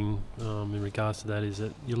simple thing in regards to that is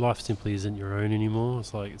that your life simply isn't your own anymore.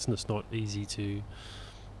 It's like it's not easy to.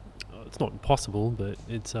 It's not impossible, but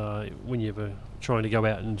it's when you're trying to go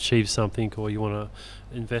out and achieve something, or you want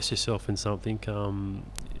to invest yourself in something,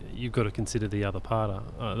 you've got to consider the other partner.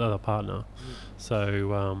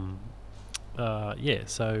 So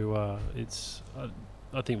it's.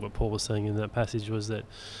 I think what Paul was saying in that passage was that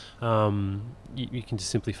you can just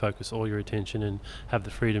simply focus all your attention and have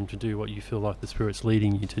the freedom to do what you feel like the Spirit's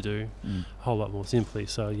leading you to do, a whole lot more simply.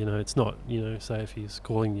 So, you know, it's not, you know, say if He's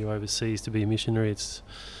calling you overseas to be a missionary, it's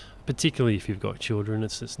particularly if you've got children,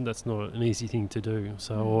 that's not an easy thing to do.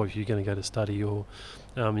 So, or if you're going to go to study, or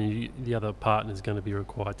the other partner is going to be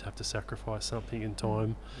required to have to sacrifice something in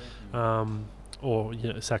time, or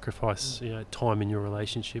sacrifice time in your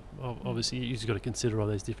relationship. Obviously, you've got to consider all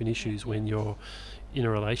those different issues when you're in a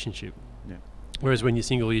relationship. Yeah. Whereas when you're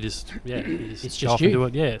single, you just it's just you. Do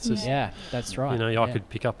it. Yeah, it's just, that's right. You know, I could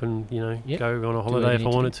pick up and go on a holiday if I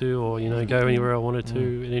wanted to, or go anywhere I wanted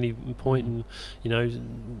to at any point, and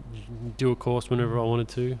do a course whenever I wanted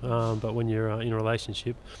to. But when you're in a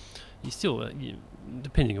relationship, you still,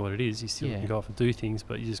 depending on what it is, you still can go off and do things,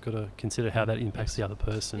 but you just got to consider how that impacts the other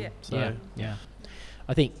person. Yeah. So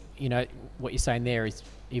I think what you're saying there is,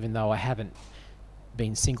 even though I haven't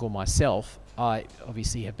been single myself, I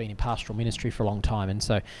obviously have been in pastoral ministry for a long time, and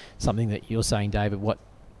so something that you're saying, David, what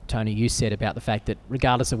Tony, you said about the fact that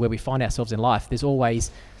regardless of where we find ourselves in life, there's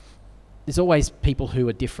always people who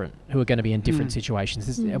are different, who are going to be in different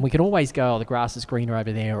situations, and we can always go, the grass is greener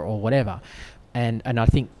over there, or whatever. And I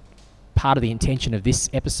think part of the intention of this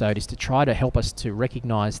episode is to try to help us to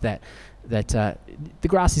recognise that the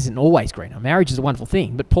grass isn't always greener. Marriage is a wonderful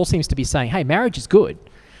thing, but Paul seems to be saying, hey, marriage is good,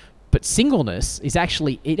 but singleness is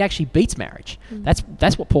actually beats marriage.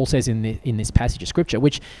 That's what Paul says in this passage of scripture,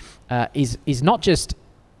 which is not just.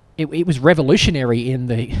 It was revolutionary in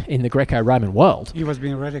the Greco-Roman world. He was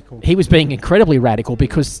being radical. He was being incredibly radical,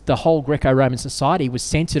 because the whole Greco-Roman society was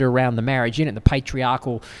centered around the marriage unit, the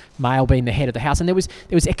patriarchal male being the head of the house, and there was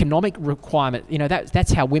economic requirement.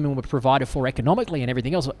 That's how women were provided for economically and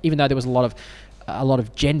everything else. Even though there was a lot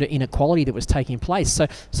of gender inequality that was taking place.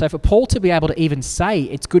 So for Paul to be able to even say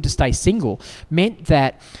it's good to stay single meant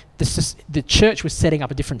that the church was setting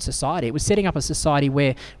up a different society. It was setting up a society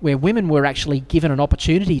where women were actually given an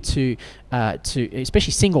opportunity to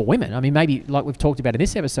especially single women. I mean, maybe like we've talked about in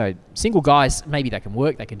this episode, single guys, maybe they can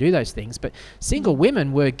work, they can do those things, but single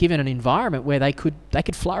women were given an environment where they could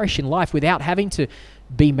flourish in life without having to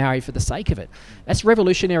be married for the sake of it. That's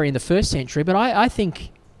revolutionary in the first century, but I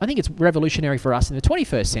think it's revolutionary for us in the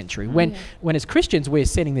 21st century when as Christians we're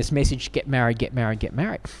sending this message: get married, get married, get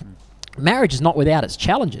married. Marriage is not without its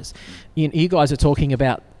challenges. You guys are talking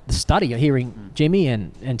about the study. You're hearing Jimmy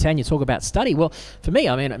and Tanya talk about study. Well, for me,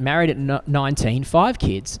 I mean, married at 19, 5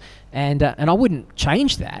 kids, and I wouldn't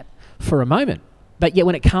change that for a moment. But yet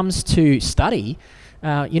when it comes to study,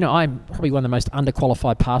 I'm probably one of the most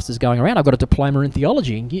underqualified pastors going around. I've got a diploma in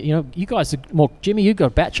theology. And, you guys are more... Jimmy, you've got a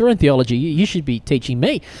bachelor in theology. You should be teaching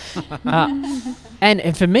me.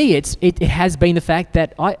 And for me, it has been the fact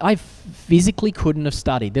that I physically couldn't have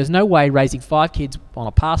studied. There's no way raising 5 kids on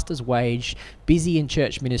a pastor's wage, busy in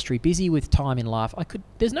church ministry, busy with time in life.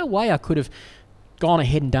 There's no way I could have gone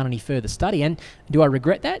ahead and done any further study. And do I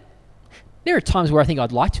regret that? There are times where I think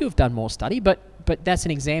I'd like to have done more study, but that's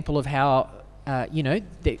an example of how... I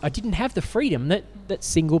didn't have the freedom that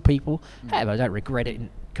single people have. I don't regret it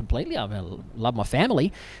completely. I love my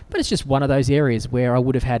family, but it's just one of those areas where I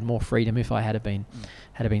would have had more freedom if I had been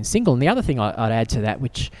single. And the other thing I'd add to that,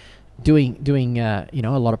 which doing a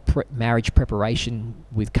lot of marriage preparation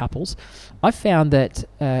with couples, I found that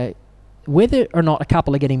whether or not a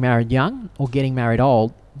couple are getting married young or getting married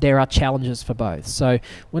old, there are challenges for both. So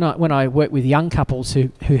when I work with young couples who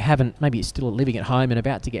haven't, maybe still living at home and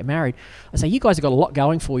about to get married, I say, you guys have got a lot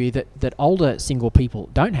going for you that older single people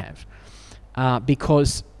don't have,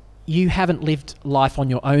 because you haven't lived life on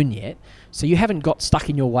your own yet. So you haven't got stuck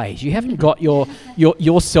in your ways. You haven't got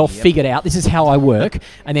yourself figured out. This is how I work.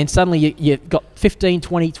 And then suddenly you've got 15,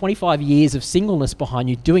 20, 25 years of singleness behind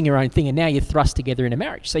you doing your own thing, and now you're thrust together in a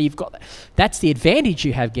marriage. So you've got that's the advantage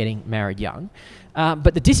you have getting married young.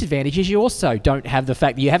 But the disadvantage is you also don't have the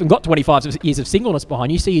fact that you haven't got 25 years of singleness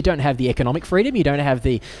behind you, so you don't have the economic freedom, you don't have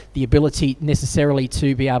the ability necessarily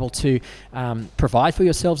to be able to provide for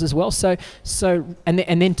yourselves as well. So and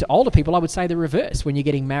then to older people, I would say the reverse. When you're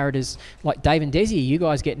getting married as like Dave and Desi, you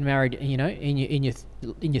guys getting married, in your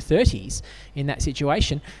 30s, in that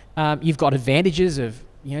situation, you've got advantages of,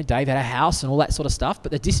 Dave had a house and all that sort of stuff,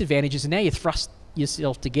 but the disadvantages, and now you're thrust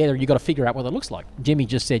yourself together and you've got to figure out what it looks like. Jimmy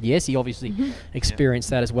just said yes, he obviously experienced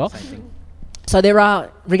that as well. Same thing. So there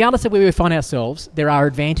are, regardless of where we find ourselves, there are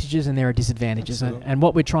advantages and there are disadvantages. And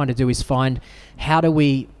what we're trying to do is find, how do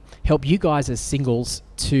we help you guys as singles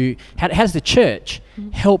to, how does the church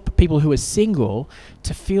help people who are single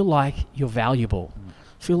to feel like you're valuable,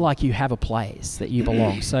 feel like you have a place, that you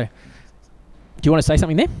belong. So do you want to say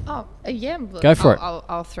something there? Oh, yeah. Go for it.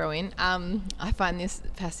 I'll throw in. I find this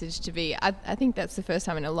passage to be, I think that's the first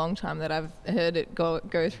time in a long time that I've heard it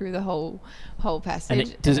go through the whole passage.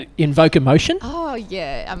 And does it invoke emotion? Oh,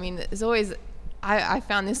 yeah. I mean, there's always, I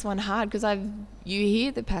found this one hard because you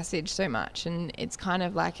hear the passage so much, and it's kind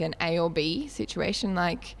of like an A or B situation.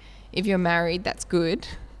 Like, if you're married, that's good.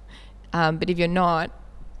 But if you're not,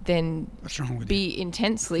 then What's wrong with be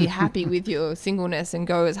intensely happy with your singleness and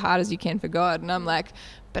go as hard as you can for God. And I'm like,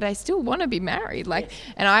 but I still want to be married. Like,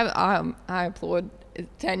 and I applaud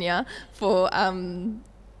Tanya for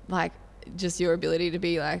like just your ability to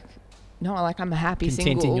be like, no, like I'm a happy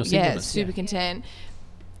Content single. in your singleness, super content.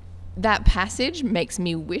 That passage makes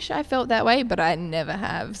me wish I felt that way, but I never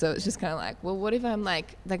have. So it's just kind of like, well, what if I'm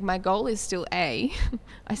like my goal is still A.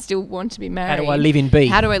 I still want to be married. How do I live in B?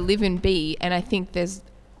 How do I live in B? And I think there's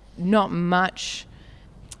not much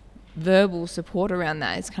verbal support around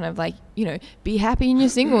that. It's kind of like, be happy in your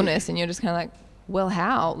singleness, and you're just kind of like, well,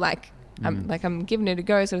 how? Like, I'm giving it a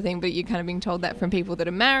go, sort of thing. But you're kind of being told that from people that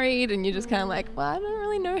are married, and you're just kind of like, well, I don't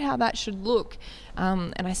really know how that should look.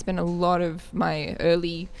 And I spent a lot of my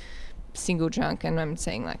early single drunk, and I'm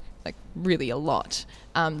saying like really a lot,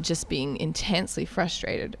 just being intensely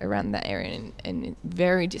frustrated around that area, and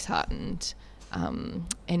very disheartened,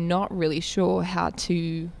 and not really sure how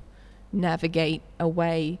to navigate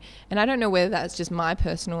away. And I don't know whether that's just my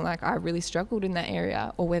personal, like I really struggled in that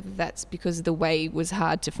area, or whether that's because the way was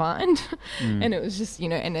hard to find. And it was just,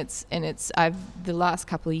 I've the last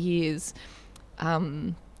couple of years, it's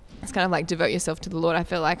kind of like devote yourself to the Lord. I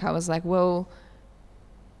felt like I was like, well,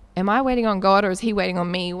 am I waiting on God, or is he waiting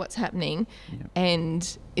on me? What's happening? Yep.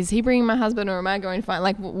 And is he bringing my husband, or am I going to find,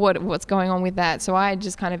 like, what's going on with that? So I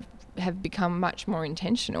just kind of have become much more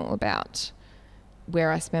intentional about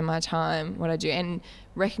where I spend my time, what I do, and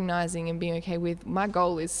recognizing and being okay with my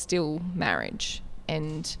goal is still marriage.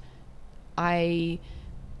 And I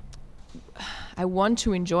want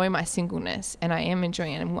to enjoy my singleness, and I am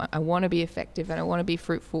enjoying it, and I want to be effective, and I want to be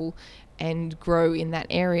fruitful and grow in that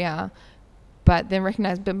area. But then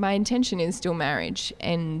recognize, but my intention is still marriage,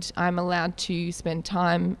 and I'm allowed to spend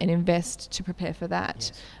time and invest to prepare for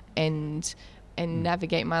that. Yes. And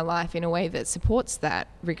navigate my life in a way that supports that,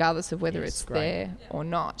 regardless of whether it's there or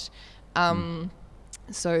not.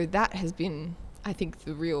 So that has been, I think,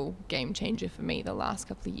 the real game changer for me the last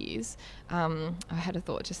couple of years. I had a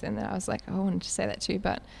thought just then that I was like, I wanted to say that too,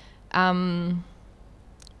 but I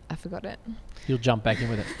forgot it. You'll jump back in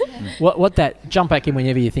with it. Jump back in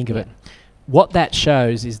whenever you think of it. What that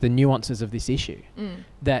shows is the nuances of this issue.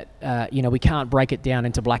 That we can't break it down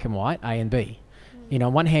into black and white, A and B.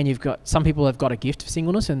 On one hand, you've got some people have got a gift of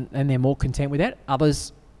singleness, and they're more content with that.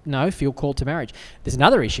 Others, feel called to marriage. There's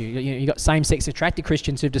another issue. You've got same-sex attracted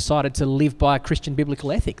Christians who've decided to live by a Christian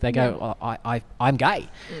biblical ethic. They go, I'm gay,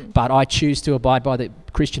 but I choose to abide by the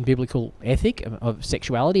Christian biblical ethic of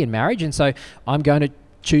sexuality and marriage, and so I'm going to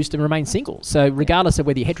choose to remain single. So regardless of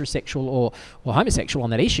whether you're heterosexual or homosexual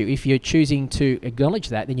on that issue, if you're choosing to acknowledge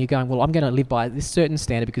that, then you're going, well, I'm going to live by this certain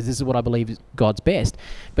standard because this is what I believe is God's best.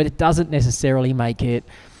 But it doesn't necessarily make it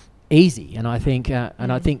easy. And I think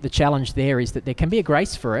the challenge there is that there can be a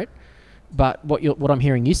grace for it. But what I'm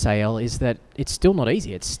hearing you say, Elle, is that it's still not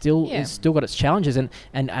easy. It's still got its challenges. And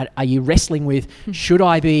are you wrestling with should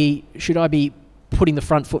I be putting the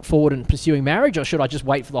front foot forward and pursuing marriage, or should I just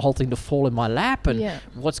wait for the whole thing to fall in my lap? And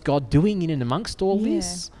what's God doing in and amongst all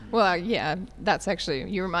this? Well, that's actually,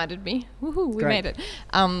 you reminded me. Woohoo, we Great. made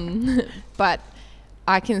it. But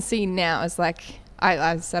I can see now, it's like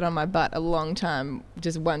I sat on my butt a long time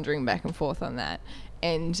just wondering back and forth on that.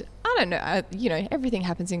 And I don't know, everything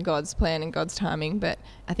happens in God's plan and God's timing, but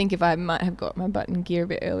I think if I might have got my butt in gear a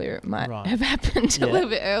bit earlier, it might have happened a little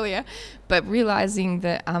bit earlier. But realizing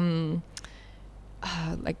that,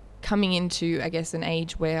 like coming into, I guess, an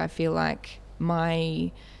age where I feel like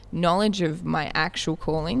my knowledge of my actual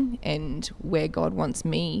calling and where God wants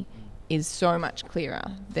me is so much clearer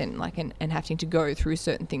than like, and having to go through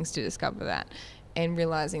certain things to discover that, and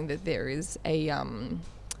realizing that there is a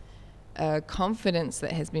confidence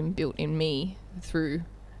that has been built in me through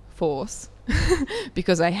force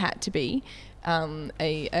because I had to be,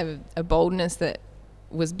 a boldness that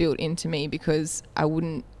was built into me because I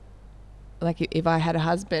wouldn't, like if I had a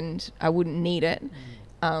husband, I wouldn't need it.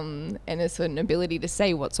 And a certain ability to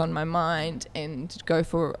say what's on my mind and go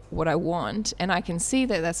for what I want. And I can see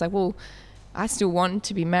that that's like, well, I still want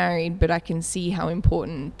to be married, but I can see how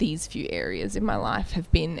important these few areas in my life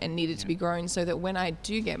have been and needed to be grown, so that when I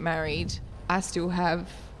do get married, I still have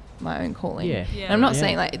my own calling. Yeah. And I'm not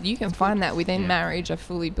saying like you can find that within marriage. I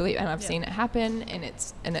fully believe, and I've seen it happen, and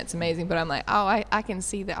it's amazing. But I'm like, I can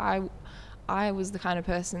see that I was the kind of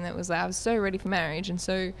person that was like, I was so ready for marriage and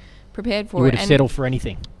so prepared for it. You would have settled for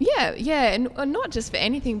anything. And not just for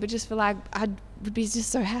anything, but just for like, I would be just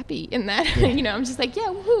so happy in that. I'm just like,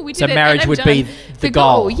 woohoo, we did it. So marriage would be the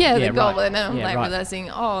goal. The goal. And then I'm realizing,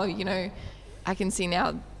 I can see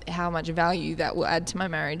now how much value that will add to my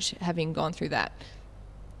marriage, having gone through that.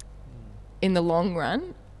 In the long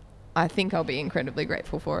run, I think I'll be incredibly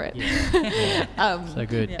grateful for it. So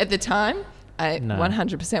good. At the time, I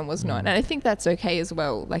 100% was not. And I think that's okay as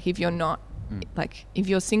well. Like if you're not, like if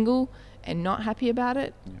you're single and not happy about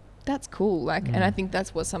it, that's cool. Like, and I think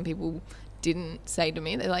that's what some people didn't say to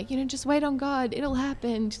me. They're like, just wait on God, it'll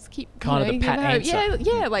happen. Just keep kind of the pat answer.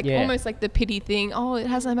 Almost like the pity thing. Oh, it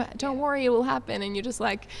hasn't. Don't worry, it will happen. And you're just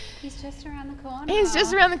like, he's just around the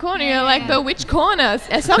corner. You're like, but which corner?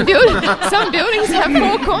 Some buildings have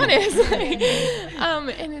 4 corners.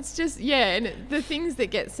 And it's just and the things that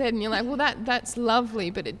get said, and you're like, well, that's lovely,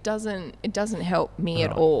 but it doesn't help me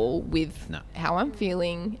at all with how I'm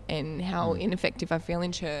feeling and how ineffective I feel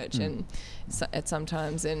in church and at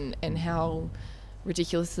sometimes and how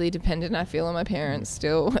ridiculously dependent I feel on my parents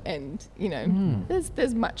still, and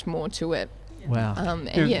there's much more to it. Wow.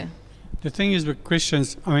 The thing is with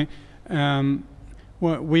Christians, I mean,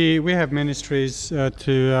 we have ministries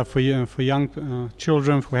for young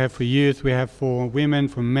children, we have for youth, we have for women,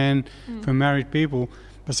 for men, for married people.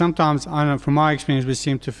 But sometimes, I know from my experience, we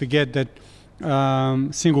seem to forget that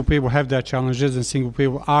single people have their challenges, and single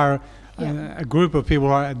people are a group of people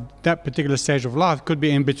who are at that particular stage of life. Could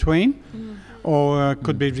be in between, or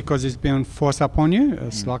could be because it's been forced upon you,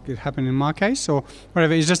 it's like it happened in my case, or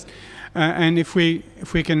whatever. It's just, and if we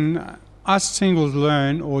can, us singles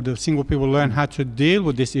learn, or the single people learn how to deal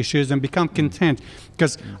with these issues and become content,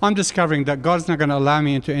 because I'm discovering that God's not going to allow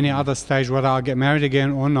me into any other stage, whether I'll get married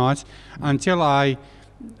again or not, until I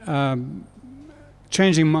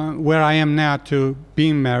changing where I am now to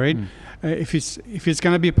being married. If it's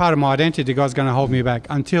going to be part of my identity, God's going to hold me back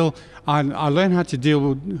until I learn how to deal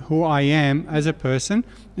with who I am as a person.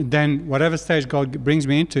 Then whatever stage God brings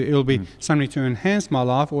me into, it'll be something to enhance my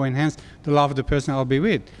life or enhance the life of the person I'll be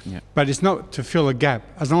with. But it's not to fill a gap.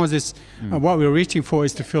 As long as it's what we're reaching for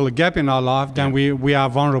is to fill a gap in our life, then we are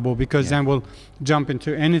vulnerable, because then we'll jump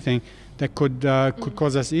into anything that could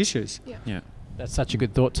cause us issues. That's such a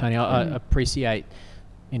good thought, Tony. I appreciate,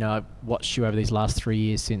 I've watched you over these last 3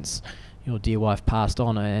 years since your dear wife passed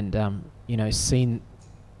on, and seen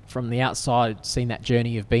from the outside, seen that journey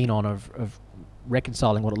you've been on of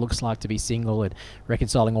reconciling what it looks like to be single and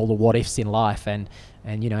reconciling all the what ifs in life, and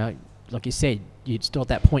like you said, you're still at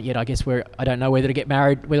that point yet, I guess, where I don't know whether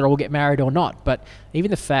I will get married or not. But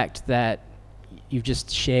even the fact that you've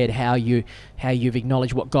just shared how you've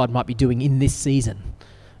acknowledged what God might be doing in this season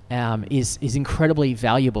is incredibly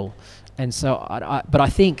valuable. And so, but I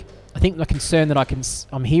think the concern that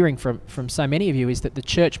I'm hearing from so many of you is that the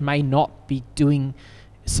church may not be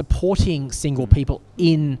supporting single people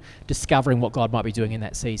in discovering what God might be doing in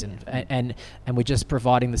that season, and we're just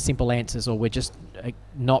providing the simple answers, or we're just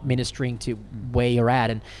not ministering to where you're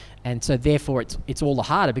at, and so therefore it's all the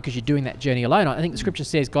harder because you're doing that journey alone. I think the scripture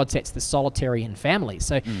says God sets the solitary in families.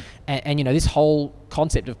 So, and this whole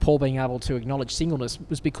concept of Paul being able to acknowledge singleness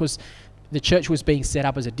was because the church was being set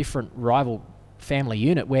up as a different rival family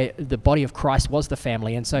unit where the body of Christ was the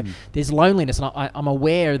family, and so there's loneliness, and I'm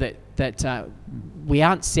aware that we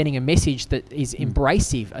aren't sending a message that is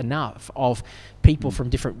embracive enough of people from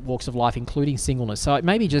different walks of life, including singleness. So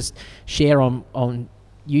maybe just share on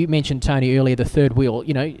you mentioned, Tony, earlier, the third wheel.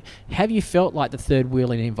 Have you felt like the third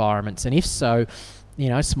wheel in environments, and if so,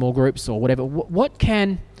 small groups or whatever, what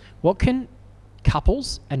can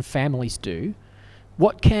couples and families do?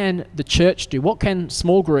 What can the church do? What can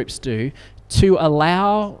small groups do to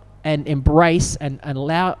allow and embrace and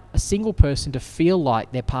allow a single person to feel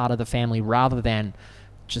like they're part of the family rather than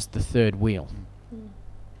just the third wheel?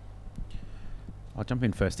 I'll jump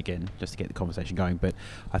in first again just to get the conversation going, but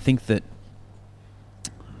I think that,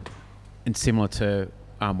 and similar to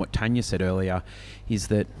what Tanya said earlier, is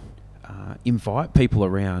that invite people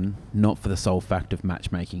around not for the sole fact of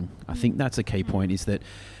matchmaking. I think that's a key point, is that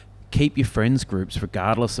keep your friends groups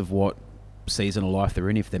regardless of what season of life they're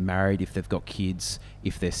in, if they're married, if they've got kids,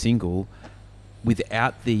 if they're single,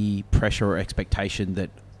 without the pressure or expectation that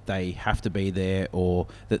they have to be there or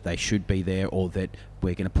that they should be there or that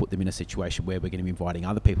we're going to put them in a situation where we're going to be inviting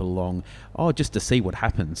other people along, just to see what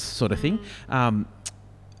happens sort of thing.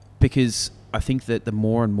 Because I think that the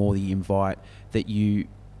more and more that you invite, that you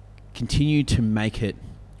continue to make it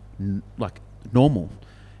normal,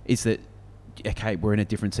 is that, okay, we're in a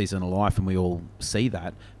different season of life and we all see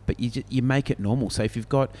that, but you make it normal. So if you've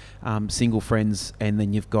got single friends and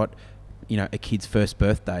then you've got a kid's first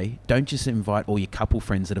birthday, don't just invite all your couple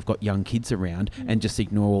friends that have got young kids around and just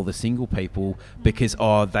ignore all the single people because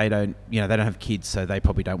they don't have kids, so they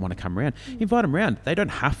probably don't want to come around. Invite them around. They don't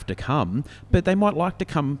have to come, but they might like to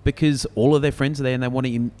come because all of their friends are there and they want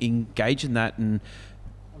to engage in that, and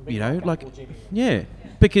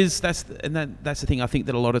because that's the thing. I think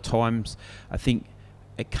that a lot of times, I think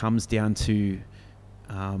it comes down to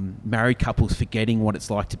married couples forgetting what it's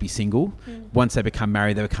like to be single. Once they become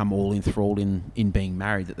married, they become all enthralled in being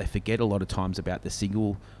married, that they forget a lot of times about the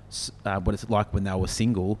single, what it's like when they were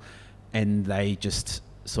single, and they just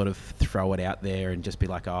sort of throw it out there and just be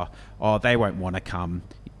like, oh, they won't want to come.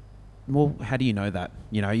 Well, how do you know that?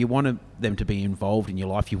 You want them to be involved in your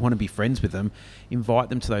life. You want to be friends with them. Invite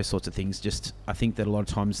them to those sorts of things. I think that a lot of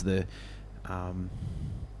times the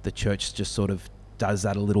church just sort of does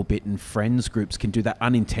that a little bit, and friends groups can do that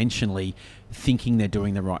unintentionally, thinking they're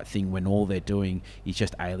doing the right thing when all they're doing is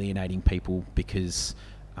just alienating people because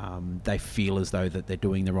they feel as though that they're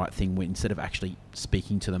doing the right thing instead of actually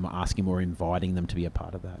speaking to them or asking or inviting them to be a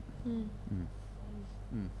part of that.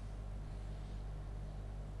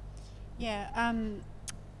 Yeah,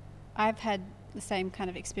 I've had the same kind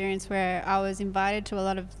of experience where I was invited to a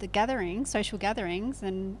lot of the gatherings, social gatherings,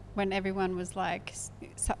 and when everyone was like,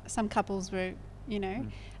 some couples were,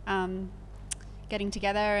 getting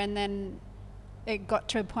together, and then it got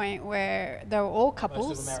to a point where they were all couples.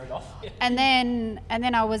 Most of them married off. and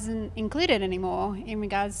then I wasn't included anymore in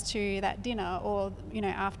regards to that dinner or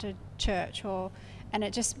after church, and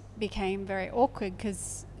it just became very awkward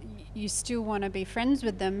because you still want to be friends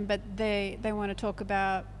with them, but they want to talk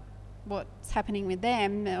about what's happening with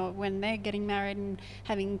them or when they're getting married and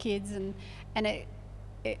having kids, and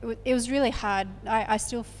it was really hard. I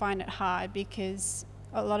still find it hard because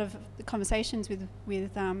a lot of the conversations with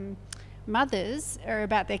mothers are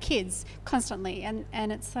about their kids constantly,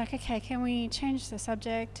 and it's like, okay, can we change the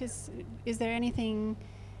subject? Is there anything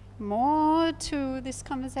more to this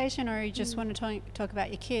conversation, or you just want to talk about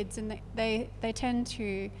your kids? And they tend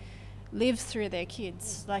to live through their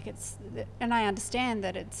kids, and I understand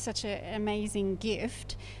that it's such an amazing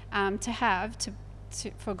gift to have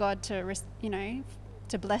for God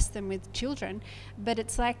to bless them with children, but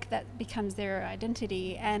it's like that becomes their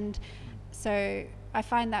identity, and so I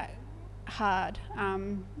find that hard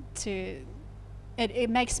it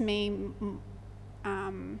makes me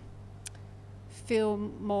feel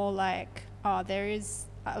more like, there is,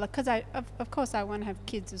 because of course I want to have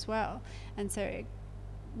kids as well, and so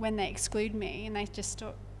when they exclude me and they just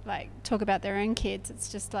talk about their own kids, it's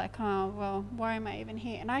just like, oh, well, why am I even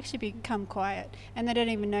here? And I actually become quiet and they don't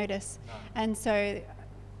even notice. And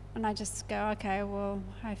I just go, okay, well,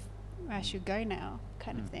 I should go now,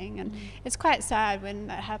 kind of thing. And it's quite sad when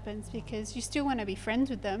that happens because you still want to be friends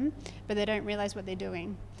with them, but they don't realize what they're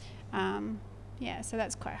doing. So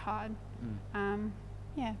that's quite hard.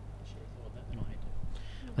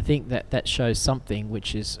 I think that shows something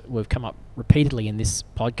which is we've come up repeatedly in this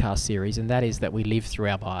podcast series, and that is that we live through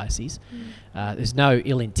our biases. There's no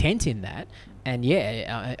ill intent in that, and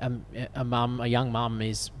a young mum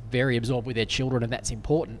is very absorbed with their children, and that's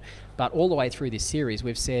important. But all the way through this series,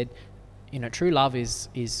 we've said, true love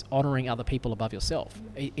is honouring other people above yourself.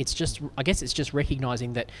 It's just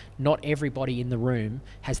recognising that not everybody in the room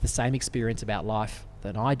has the same experience about life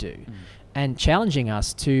that I do, and challenging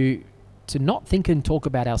us to not think and talk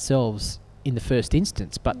about ourselves in the first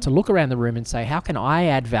instance, but to look around the room and say, how can I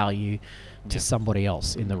add value to somebody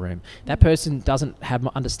else in the room? That person doesn't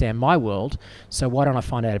understand my world, so why don't I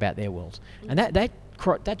find out about their world? And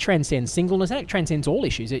that transcends singleness. That transcends all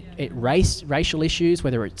issues. Racial issues,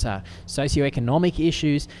 whether it's socioeconomic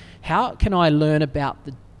issues. How can I learn about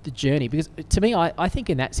the journey? Because to me, I think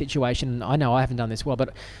in that situation, I know I haven't done this well, but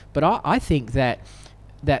I think that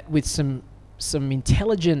with some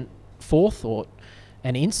intelligent forethought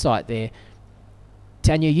and insight there,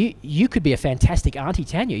 Tanya, you could be a fantastic auntie,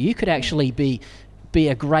 Tanya. You could actually be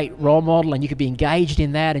a great role model, and you could be engaged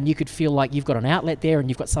in that, and you could feel like you've got an outlet there and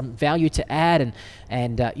you've got some value to add,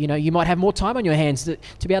 and you might have more time on your hands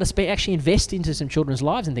to be able to actually invest into some children's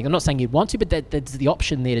lives and things. I'm not saying you'd want to, but there's the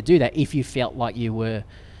option there to do that if you felt like you were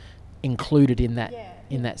included in that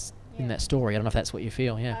in that story. I don't know if that's what you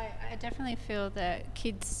feel. I definitely feel that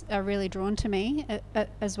kids are really drawn to me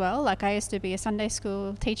as well. Like, I used to be a Sunday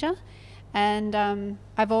school teacher, and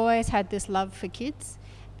I've always had this love for kids,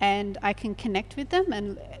 and I can connect with them,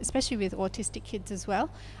 and especially with autistic kids as well.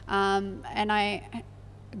 And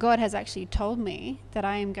God has actually told me that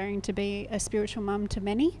I am going to be a spiritual mum to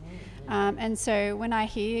many. And so when I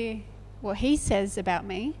hear what He says about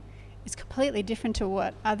me, it's completely different to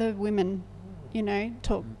what other women,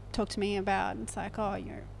 talk to me about. It's like, oh,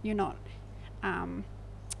 you're not,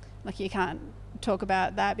 like, you can't talk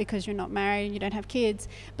about that because you're not married, you don't have kids.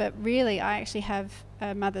 But really, I actually have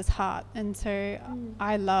a mother's heart, and so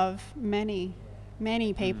I love many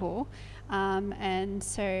people, and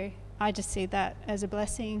so I just see that as a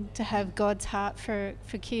blessing to have God's heart for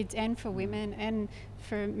kids and for women and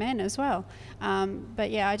for men as well. But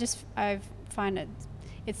yeah, I find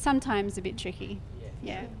it's sometimes a bit tricky.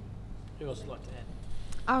 Yeah. Who else would like to add?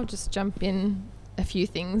 I'll just jump in a few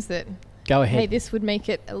things that Go ahead. Hey, this would make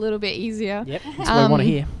it a little bit easier. Yep, that's what I want to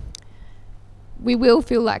hear. We will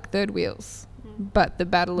feel like third wheels, but the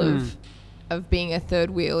battle of being a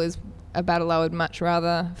third wheel is a battle I would much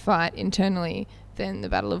rather fight internally than the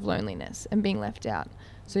battle of loneliness and being left out.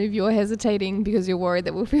 So if you're hesitating because you're worried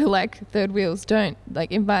that we'll feel like third wheels, don't.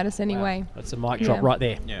 Invite us anyway. Wow. That's a mic drop right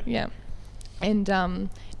there. Yeah. And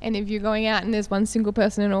if you're going out and there's one single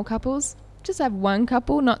person in all couples, just have one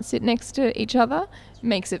couple not sit next to each other.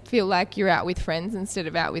 Makes it feel like you're out with friends instead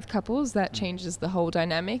of out with couples. That changes the whole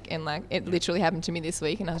dynamic. And it literally happened to me this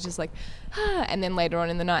week, and I was just like, and then later on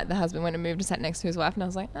in the night, the husband went and moved and sat next to his wife, and I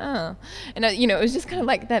was like, and it was just kind of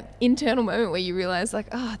like that internal moment where you realize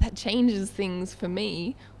that changes things for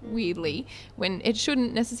me weirdly, when it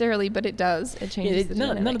shouldn't necessarily, but it does. It changes the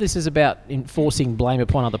dynamic. None of this is about enforcing blame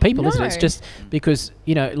upon other people, is it? It's just because,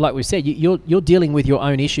 like we said, you're dealing with your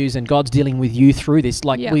own issues, and God's dealing with you through this.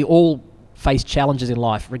 We all face challenges in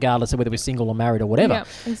life, regardless of whether we're single or married or whatever. Yeah,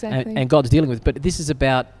 exactly. And God's dealing with, but this is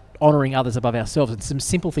about honouring others above ourselves, and some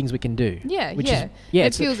simple things we can do.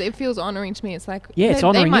 It feels honouring to me. It's like it's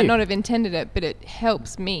honouring. They might not have intended it, but it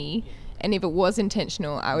helps me. And if it was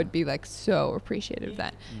intentional, I would be so appreciative of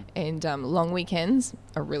that. And long weekends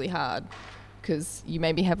are really hard, because you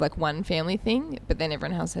maybe have one family thing, but then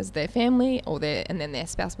everyone else has their family and then their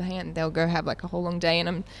spouse behind. They'll go have a whole long day, and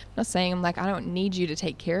I'm not saying I don't need you to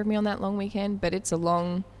take care of me on that long weekend, but it's a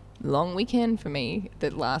long weekend for me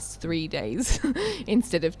that lasts 3 days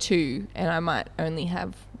instead of 2, and I might only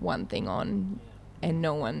have one thing on and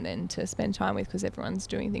no one then to spend time with because everyone's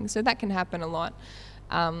doing things. So that can happen a lot.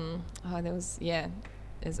 There's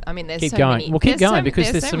keep so going. many. Well, keep going,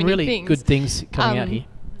 because there's so some really good things coming out here.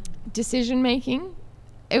 Decision making,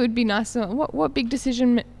 it would be nice. What big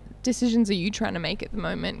decisions are you trying to make at the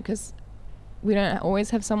moment? Because we don't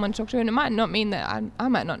always have someone to talk to, and it might not mean that I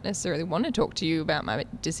might not necessarily want to talk to you about my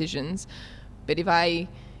decisions, but if I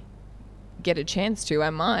get a chance to, I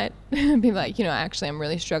might be like, actually I'm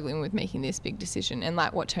really struggling with making this big decision. And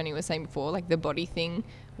like what Tony was saying before, the body thing,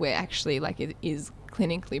 where actually it is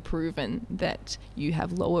clinically proven that you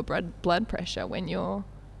have lower blood pressure when you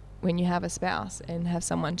have a spouse and have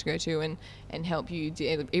someone to go to and help you.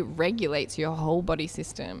 It regulates your whole body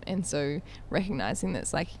system. And so recognizing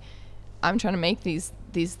that's I'm trying to make these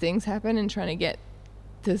things happen and trying to get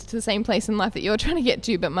to the same place in life that you're trying to get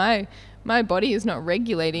to, but my body is not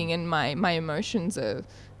regulating, and my emotions are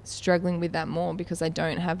struggling with that more because I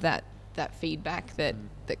don't have that feedback that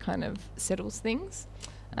kind of settles things.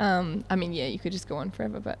 You could just go on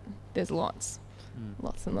forever, but there's lots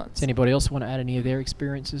and lots. Does anybody else want to add any of their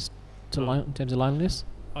experiences in terms of loneliness?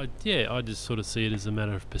 I just sort of see it as a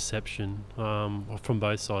matter of perception from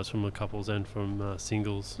both sides, from the couples and from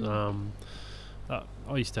singles.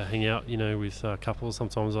 I used to hang out, with couples.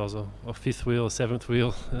 Sometimes I was a fifth wheel, a seventh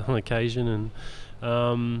wheel on occasion, and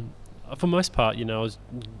for most part, I was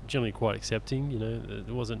generally quite accepting.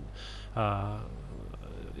 It wasn't.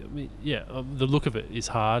 The look of it is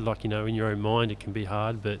hard. Like, in your own mind, it can be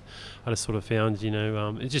hard. But I just sort of found,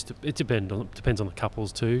 it depends on the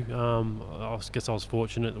couples too. I guess I was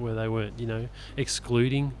fortunate where they weren't,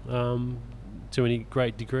 excluding to any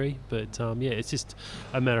great degree. But it's just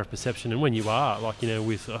a matter of perception. And when you are,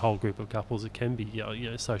 with a whole group of couples, it can be,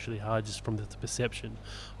 socially hard just from the perception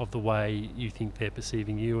of the way you think they're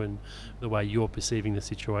perceiving you and the way you're perceiving the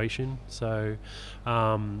situation. So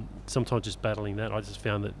sometimes just battling that, I just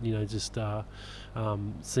found that,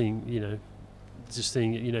 seeing,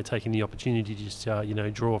 taking the opportunity to just,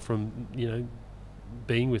 draw from,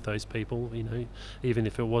 being with those people, even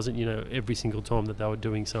if it wasn't, every single time that they were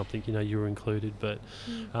doing something, you were included. But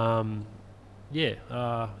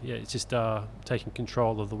it's just taking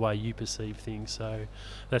control of the way you perceive things. So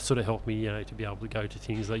that sort of helped me, to be able to go to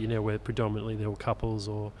things like, where predominantly there were couples,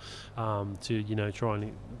 or to, try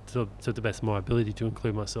and to the best of my ability to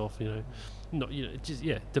include myself, not, it just,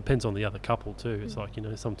 depends on the other couple too. It's like,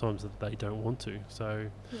 sometimes they don't want to. So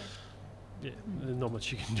there's not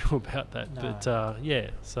much you can do about that. No. But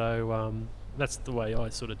so that's the way I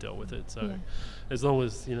sort of dealt with it. So as long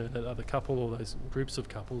as that other couple or those groups of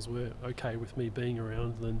couples were okay with me being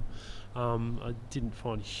around, then I didn't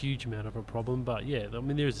find a huge amount of a problem. But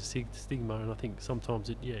there is a stigma, and I think sometimes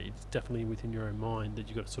it's definitely within your own mind that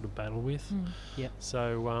you've got to sort of battle with.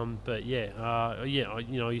 So I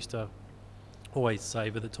used to always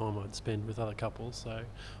savour the time I'd spend with other couples,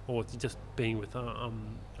 or just being with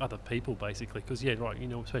other people, basically, because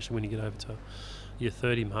especially when you get over to your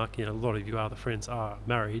 30 mark, a lot of your other friends are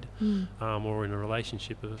married or in a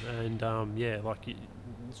relationship, and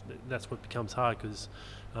that's what becomes hard, because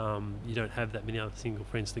you don't have that many other single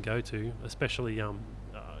friends to go to, especially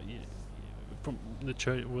from the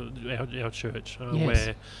church, our church,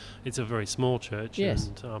 where it's a very small church,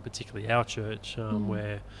 and particularly our church,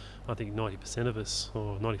 where I think 90% of us,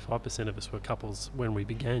 or 95% of us, were couples when we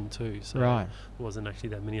began too. So there wasn't actually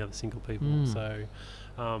that many other single people. So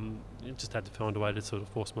just had to find a way to sort of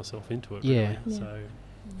force myself into it. Really. So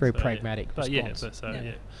very pragmatic response.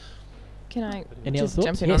 Can I Any just other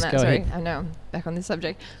jump thoughts? in Yes, on that? go Sorry, ahead. I know I'm back on this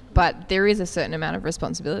subject, but there is a certain amount of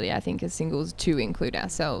responsibility, I think, as singles to include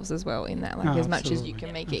ourselves as well in that. Like, as much as you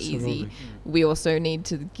can make it easy, we also need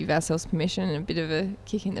to give ourselves permission and a bit of a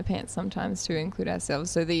kick in the pants sometimes to include ourselves.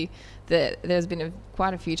 So there's been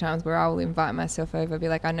quite a few times where I will invite myself over, be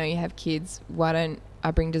like, I know you have kids, why don't I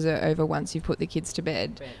bring dessert over once you've put the kids to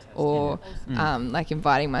bed? Fantastic. Or like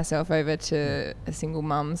inviting myself over to a single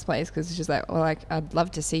mum's place, because it's just like, I'd love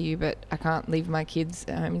to see you, but I can't leave my kids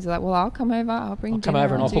at home. He's like, well, I'll come over, I'll come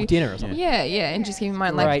over and I'll cook dinner or something. And just keep in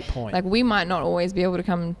mind, Great point. like we might not always be able to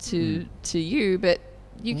come to you, but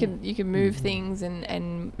you can move things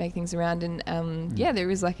and make things around, and there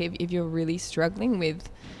is, like, if you're really struggling with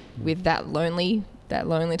that lonely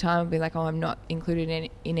time, be like, I'm not included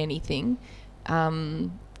in anything.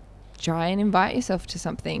 Try and invite yourself to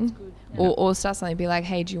something, or start something. Be like,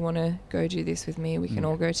 hey, do you want to go do this with me? We can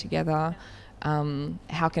all go together.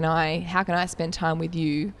 How can I spend time with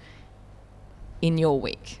you in your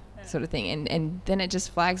week, sort of thing? And then it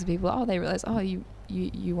just flags people. They realize,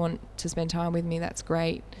 you want to spend time with me. That's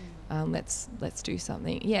great. Let's do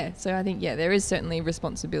something. So I think there is certainly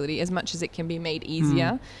responsibility. As much as it can be made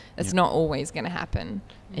easier, it's not always going to happen,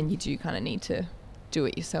 and you do kind of need to do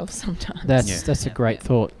it yourself sometimes. That's a great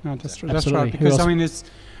thought. No, that's right. Because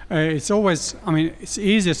it's always, it's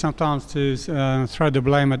easier sometimes to throw the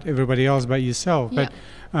blame at everybody else but yourself. But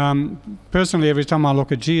personally, every time I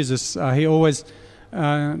look at Jesus, he always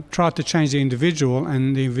tried to change the individual,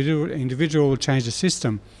 and the individual will change the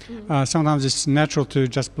system. Sometimes it's natural to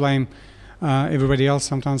just blame everybody else.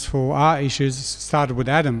 Sometimes for our issues, started with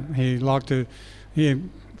Adam.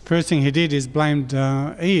 First thing he did is blamed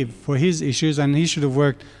Eve for his issues, and he should have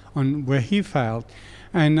worked on where he failed.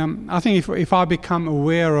 And I think if I become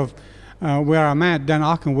aware of where I'm at, then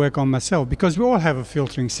I can work on myself, because we all have a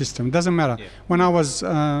filtering system. It doesn't matter. When I was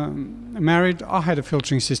married, I had a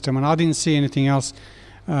filtering system, and I didn't see anything else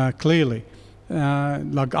clearly.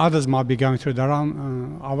 Like others might be going through their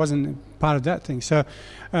own. I wasn't part of that thing. So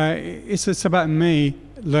it's about me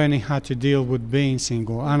learning how to deal with being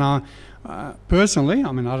single. And personally,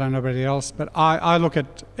 I mean, I don't know everybody else, but I look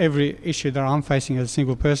at every issue that I'm facing as a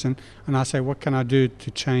single person, and I say, what can I do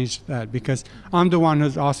to change that? Because I'm the one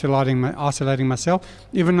who's isolating myself,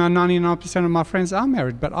 even though 99% of my friends are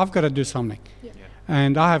married, but I've got to do something. Yeah.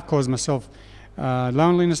 And I have caused myself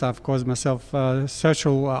loneliness, I've caused myself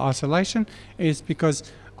social isolation, is because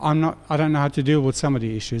I don't know how to deal with some of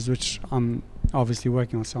the issues, which I'm obviously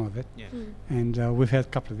working on some of it. Yeah. And we've had a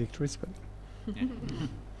couple of victories, but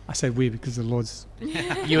I say we because the Lord's...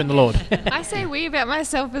 You and the Lord. I say we about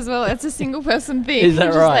myself as well. It's a single person thing. Is that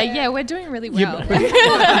Just right? like, yeah, we're doing really well.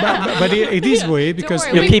 Yeah, but it is we because...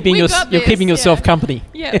 worry. You're keeping we got you're this, keeping yourself yeah. company.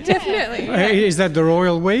 Yeah, definitely. Yeah. Is that the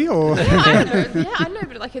royal we or... I don't know. Yeah, I know,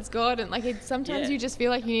 but like it's God, and like sometimes Yeah. you just feel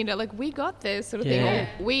like you need to like we got this sort of Yeah. thing.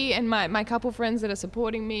 Or we and my couple friends that are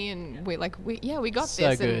supporting me, and we got So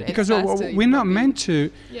this. good. And Because it's nice to we're not be- meant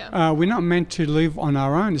to... Yeah. we're not meant to live on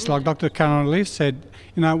our own. It's like Dr. Carol Leaf said,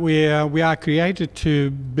 you know, we are created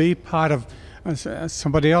to be part of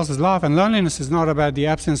somebody else's life. And loneliness is not about the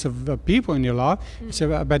absence of people in your life. It's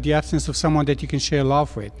about the absence of someone that you can share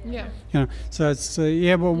life with. Yeah. You know, so it's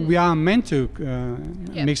we are meant to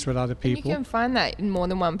Yeah. mix with other And you people. can find that in more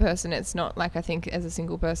than one person. It's not like I think as a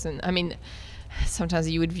single person. I mean, sometimes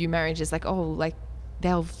you would view marriage as like, oh, like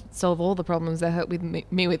they'll solve all the problems. They'll help with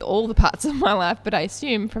me with all the parts of my life. But I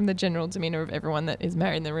assume from the general demeanor of everyone that is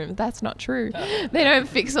married in the room, that's not true. They don't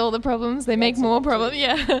fix all the problems. They make more problems.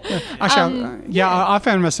 Yeah. Actually, I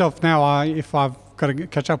found myself now, if I've got to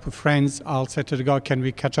catch up with friends, I'll say to the guy, can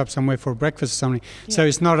we catch up somewhere for breakfast or something? So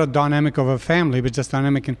it's not a dynamic of a family, but just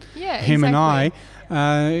dynamic in Yeah, him and I.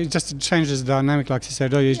 exactly. It just changes the dynamic, like you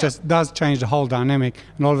said earlier. It just does change the whole dynamic.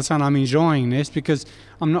 And all of a sudden I'm enjoying this because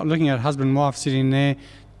I'm not looking at husband and wife sitting there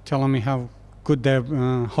telling me how good their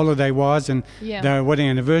holiday was and Yeah. their wedding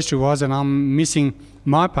anniversary was, and I'm missing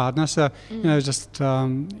my partner. So, you know, just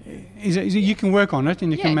you can work on it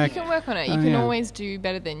and you Yeah, can make... you can work on it. You can yeah. always do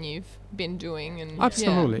better than you've been doing. And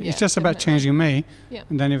Absolutely. yeah, It's just about definitely. changing me, Yeah.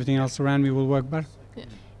 and then everything else around me will work better.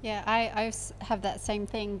 Yeah, I have that same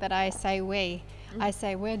thing, but I say we. I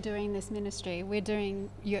say we're doing this ministry. We're doing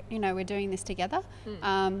we're doing this together.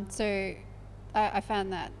 So I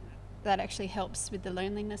found that actually helps with the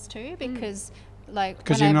loneliness too, because like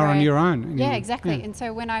Because you're not on whenever your own. Yeah, exactly. Yeah. And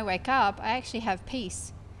so when I wake up, I actually have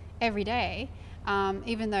peace every day,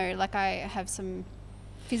 even though like I have some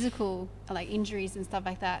physical like injuries and stuff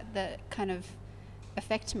like that kind of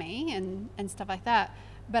affect me and stuff like that.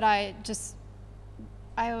 But I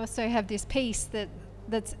also have this peace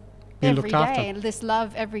that's Being every looked after. day, and this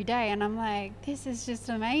love every day, and I'm like, this is just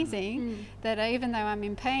amazing that even though I'm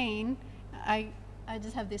in pain, I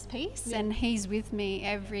just have this peace, and he's with me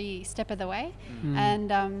every step of the way.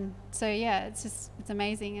 And so yeah, it's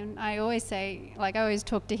amazing. And I always say, like, I always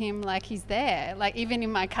talk to him like he's there, like even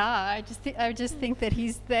in my car, I just think that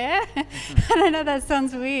he's there. And I know that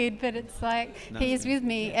sounds weird, but it's like he is with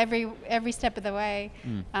me every step of the way.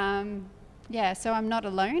 Yeah, so I'm not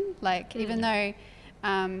alone, like even though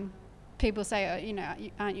people say,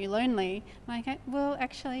 aren't you lonely? I'm like, well,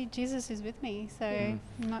 actually, Jesus is with me, so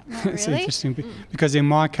not It's really. interesting because in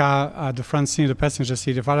my car, the front seat, the passenger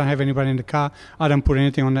seat, if I don't have anybody in the car, I don't put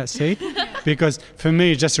anything on that seat because for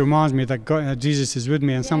me, it just reminds me that God, Jesus is with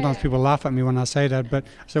me. And sometimes people laugh at me when I say that, but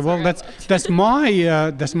I say, well, that's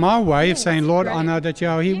my way of saying, Lord, I know that you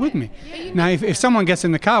are here with me. Now, if someone gets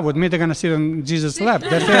in the car with me, they're going to sit on Jesus' lap.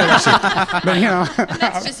 That's their issue. But And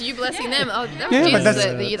that's just you blessing them. Oh, that was Yeah, Jesus but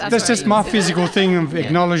that's that's just right. my physical thing of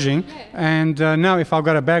acknowledging. And now if I've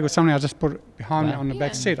got a bag or something, I just put it behind me on the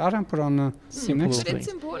back seat. I don't put it on the seat next But to me.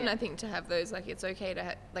 it's important, I think, to have those. Like, it's okay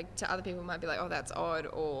to like to other people might be like, oh, that's odd,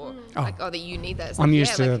 or like, oh, that you need that. It's I'm like,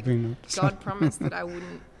 used to like, being... God promised that I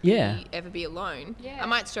wouldn't ever be alone. Yeah. I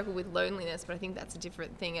might struggle with loneliness, but I think that's a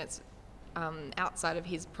different thing. It's outside of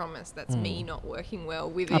His promise. That's me not working well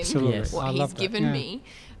within Absolutely. Yes. what I He's love that, given yeah. me.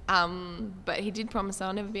 But He did promise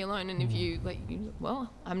I'll never be alone. And if you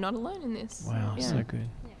well, I'm not alone in this. Wow, Yeah. so good.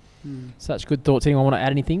 Such good thoughts. Anyone want to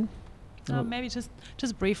add anything? Maybe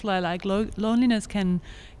just briefly, like loneliness can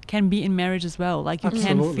be in marriage as well. Like you can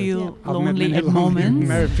Absolutely. feel I've met lonely many at lonely moments.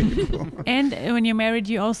 married people. And when you're married,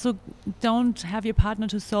 you also don't have your partner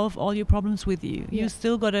to solve all your problems with you. You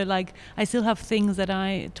still gotta I still have things that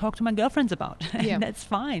I talk to my girlfriends about. Yeah. And that's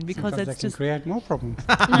fine because Sometimes that's that can just create more problems.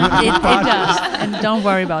 it does. And don't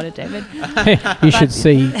worry about it, David. You should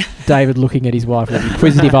see David looking at his wife with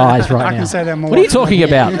inquisitive eyes right I now. can say that more. What are you talking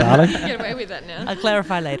about, darling? Get away with that now. I'll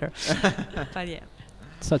clarify later. But yeah.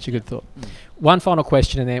 Such a good thought. One final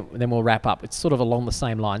question, and then we'll wrap up. It's sort of along the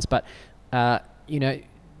same lines, but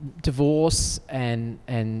divorce and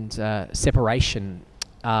separation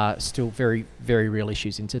are still very, very real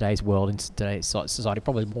issues in today's world, in today's society,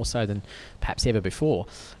 probably more so than perhaps ever before.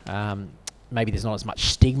 Maybe there's not as much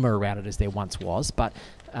stigma around it as there once was, but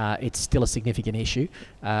it's still a significant issue.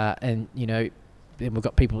 And, you know, then we've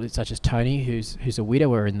got people such as Tony, who's a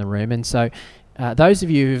widower in the room. And so those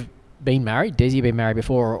of you who've been married, Desi, you've been married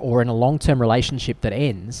before, or in a long-term relationship that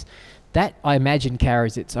ends, that I imagine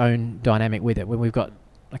carries its own dynamic with it. When we've got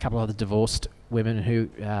a couple of other divorced women who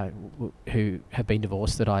have been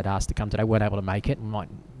divorced that I'd asked to come today, weren't able to make it, and might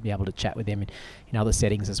be able to chat with them in other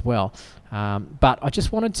settings as well. But I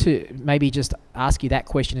just wanted to maybe just ask you that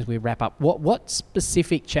question as we wrap up. What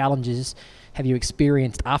specific challenges have you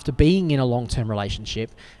experienced after being in a long-term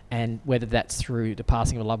relationship, and whether that's through the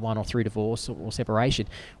passing of a loved one or through divorce or separation?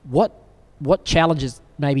 What challenges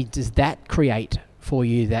maybe does that create for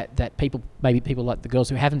you that people like the girls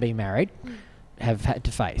who haven't been married have had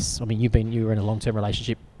to face? I mean, you were in a long-term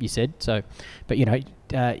relationship, you said, so, but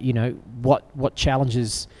what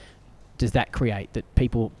challenges does that create that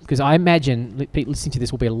people, because I imagine people listening to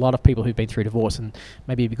this will be a lot of people who've been through divorce, and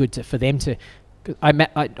maybe it'd be good for them to,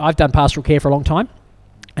 I've done pastoral care for a long time,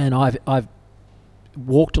 and I've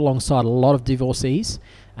walked alongside a lot of divorcees,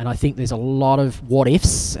 and I think there's a lot of what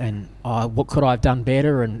ifs and what could I have done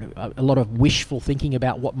better, and a lot of wishful thinking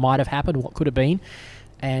about what might have happened, what could have been.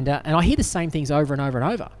 And I hear the same things over and over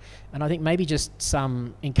and over. And I think maybe just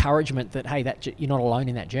some encouragement that, hey, you're not alone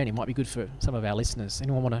in that journey might be good for some of our listeners.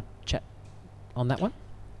 Anyone want to chat on that one?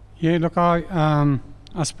 Yeah, look, I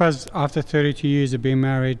suppose after 32 years of being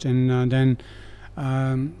married, and then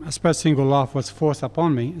I suppose single life was forced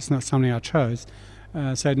upon me. It's not something I chose.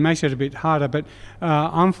 So it makes it a bit harder. But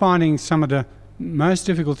I'm finding some of the most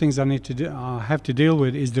difficult things I have to deal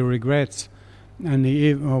with is the regrets and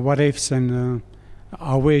the what ifs and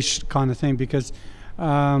I wish kind of thing, because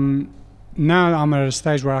now I'm at a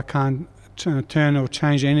stage where I can't turn or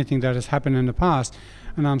change anything that has happened in the past,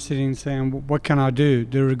 and I'm sitting saying, what can I do?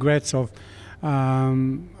 The regrets of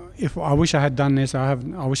if I wish I had done this, I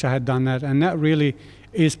wish I had done that, and that really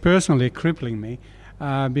is personally crippling me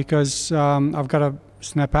because I've got to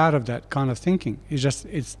snap out of that kind of thinking.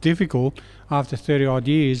 It's difficult after 30 odd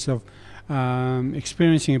years of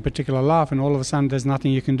experiencing a particular life, and all of a sudden there's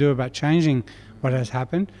nothing you can do about changing what has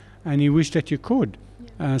happened, and you wish that you could.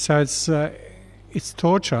 So it's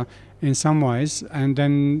torture in some ways, and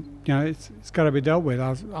then it's got to be dealt with.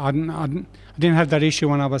 I didn't have that issue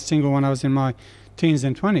when I was single, when I was in my teens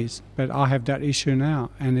and 20s, but I have that issue now,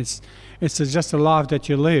 and it's just a life that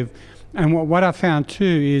you live. And what I found too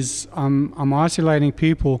is I'm isolating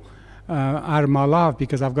people out of my life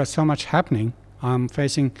because I've got so much happening. I'm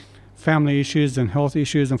facing family issues and health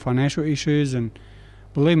issues and financial issues, and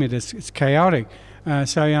believe me, it's chaotic.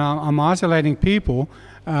 So I'm isolating people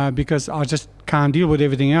because I just can't deal with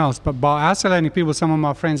everything else. But by isolating people, some of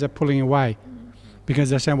my friends are pulling away because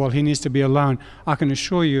they're saying, well, he needs to be alone. I can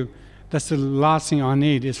assure you that's the last thing I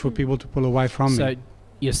need is for people to pull away from me. So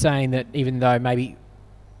you're saying that even though maybe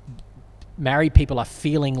married people are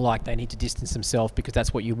feeling like they need to distance themselves because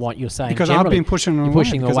that's what you want, you're saying because generally I've been pushing them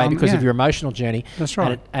away because of your emotional journey. That's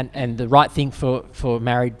right. And the right thing for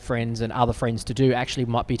married friends and other friends to do actually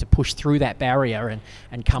might be to push through that barrier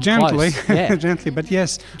and come gently, close. Yeah. gently. But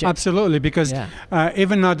yes, absolutely, because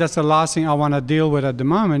even though that's the last thing I want to deal with at the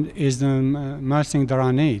moment, is the most thing that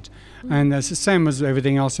I need. And it's the same as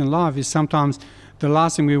everything else in life, is sometimes the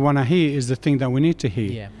last thing we want to hear is the thing that we need to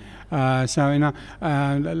hear. Yeah. So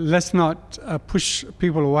let's not push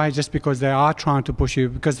people away just because they are trying to push you,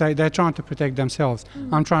 because they're trying to protect themselves.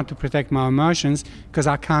 I'm trying to protect my emotions because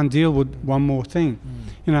I can't deal with one more thing,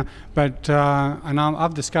 But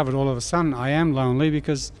I've discovered all of a sudden I am lonely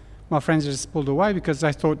because my friends just pulled away because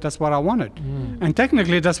they thought that's what I wanted, and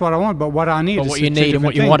technically that's what I want. But what I need, but what you need and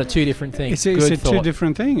what you want are two different things. It's two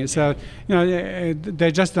different things. So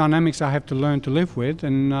they're just dynamics I have to learn to live with,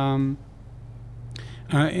 and.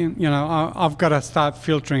 I've got to start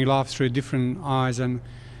filtering life through different eyes, and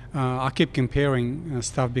I keep comparing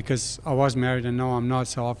stuff because I was married and now I'm not,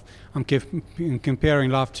 so I'm comparing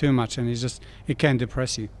life too much, and it can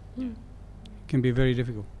depress you. It can be very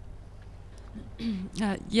difficult.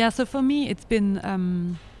 So for me it's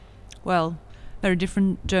been very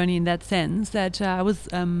different journey in that sense that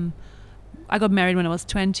I got married when I was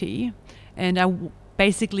 20, and I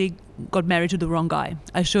basically got married to the wrong guy.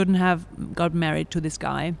 I shouldn't have got married to this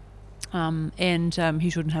guy, and he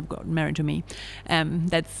shouldn't have gotten married to me.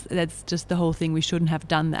 That's just the whole thing. We shouldn't have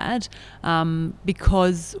done that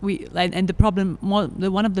because the problem,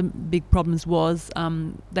 one of the big problems was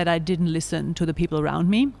that I didn't listen to the people around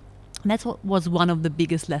me. And that's what was one of the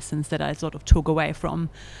biggest lessons that I sort of took away from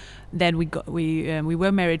then we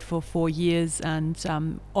were married for 4 years, and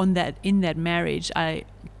in that marriage, I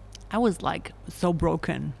was like so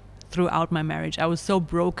broken throughout my marriage. I was so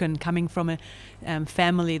broken coming from a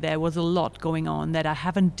family. There was a lot going on that I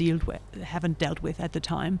haven't dealt with at the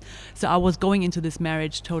time. So I was going into this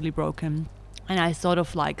marriage totally broken, and I sort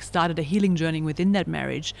of like started a healing journey within that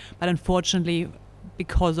marriage. But unfortunately,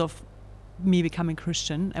 because of me becoming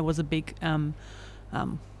Christian, it was a big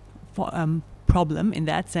problem in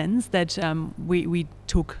that sense that we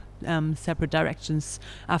took separate directions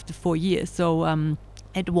after 4 years. So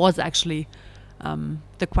it was actually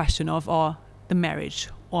the question of the marriage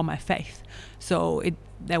or my faith. So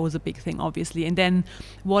that was a big thing, obviously. And then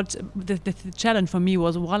what the challenge for me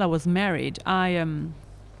was, while I was married, and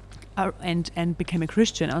became a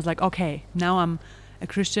Christian, I was like, okay, now I'm a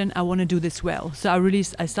Christian, I want to do this well. So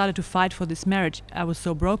I started to fight for this marriage. I was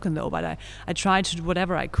so broken though, but I tried to do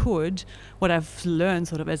whatever I could, what I've learned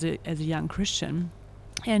sort of as a young Christian.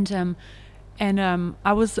 And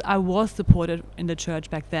I was supported in the church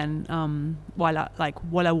back then, while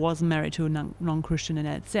I was married to a non-Christian in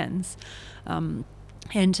that sense.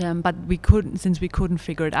 But we couldn't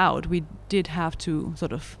figure it out. We had to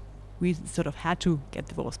get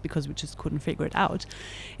divorced because we just couldn't figure it out.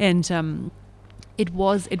 And it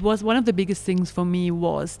was one of the biggest things for me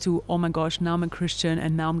was to, oh my gosh, now I'm a Christian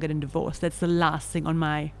and now I'm getting divorced. That's the last thing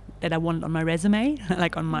that I wanted on my resume,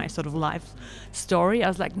 like on my sort of life story. I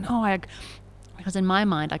was like, no, because in my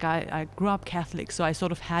mind, like I grew up Catholic, so I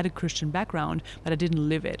sort of had a Christian background, but I didn't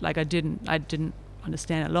live it. Like I didn't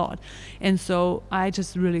understand a lot. And so I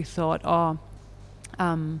just really thought,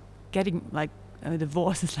 getting like a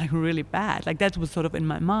divorce is like really bad. Like that was sort of in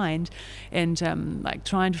my mind, and like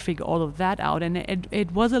trying to figure all of that out. And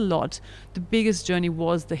it was a lot. The biggest journey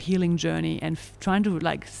was the healing journey, and trying to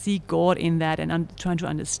like see God in that, and trying to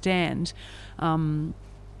understand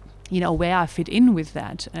where I fit in with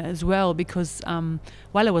that as well, because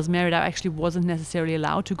while I was married, I actually wasn't necessarily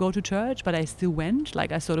allowed to go to church, but I still went.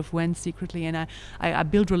 Like I sort of went secretly, and I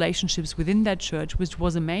built relationships within that church, which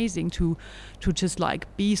was amazing to just like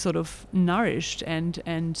be sort of nourished and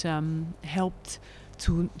helped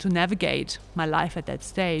to navigate my life at that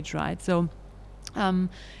stage, right? So so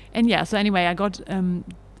anyway, I got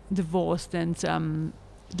divorced, and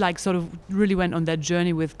like sort of really went on that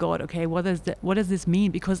journey with God. Okay, what does this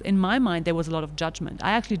mean? Because in my mind there was a lot of judgment.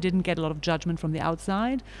 I actually didn't get a lot of judgment from the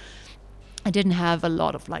outside. I didn't have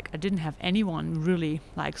anyone really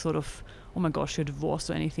like sort of, oh my gosh, you're divorced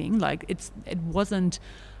or anything. Like it wasn't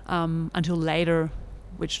until later,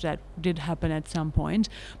 which that did happen at some point.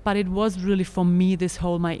 But it was really for me this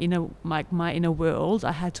whole my inner world.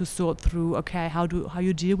 I had to sort through, okay, how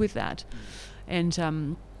you deal with that,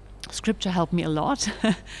 and Scripture helped me a lot.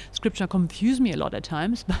 Scripture confused me a lot at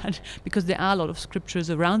times, but because there are a lot of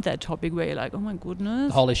scriptures around that topic where you're like, oh my goodness.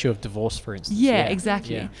 The whole issue of divorce, for instance. Yeah,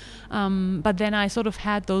 exactly. Yeah. But then I sort of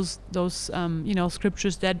had those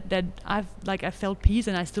scriptures that I felt peace,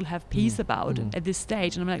 and I still have peace about at this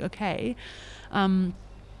stage. And I'm like, okay,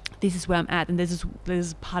 this is where I'm at, and this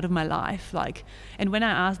is part of my life. Like, and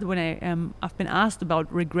I've been asked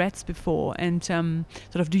about regrets before, and sort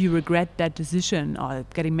of, do you regret that decision or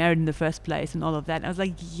getting married in the first place and all of that? And I was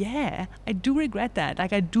like, yeah, I do regret that.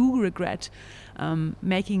 Like, I do regret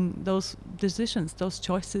making those decisions, those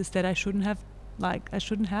choices that I shouldn't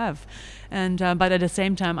have. And but at the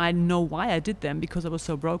same time, I know why I did them, because I was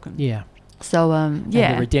so broken. Yeah. So And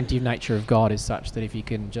the redemptive nature of God is such that if you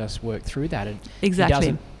can just work through that, and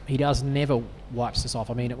exactly. He never wipes us off.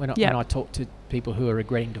 I mean, when I talk to people who are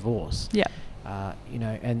regretting divorce,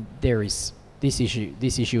 and there is this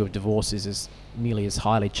issue of divorce is as nearly as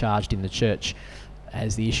highly charged in the church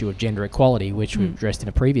as the issue of gender equality, which we've addressed in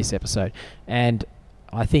a previous episode. And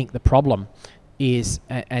I think the problem is,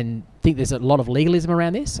 and I think there's a lot of legalism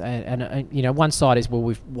around this, and one side is, well,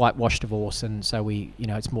 we've whitewashed divorce, and so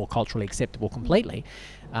it's more culturally acceptable completely,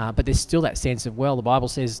 but there's still that sense of, well, the Bible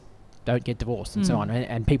says don't get divorced and so on,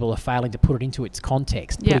 and people are failing to put it into its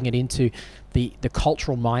context, putting it into the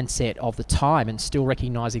cultural mindset of the time, and still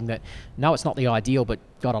recognizing that no, it's not the ideal, but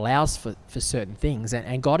God allows for certain things,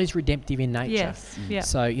 and God is redemptive in nature. Yes. Yeah.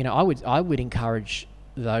 So I would encourage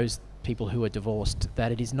those people who are divorced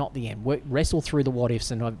that it is not the end. Wrestle through the what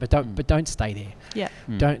ifs, but don't stay there. Yeah.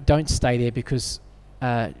 Don't stay there, because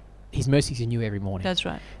His mercies are new every morning. That's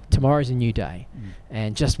right. Tomorrow's a new day,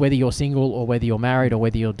 and just whether you're single or whether you're married or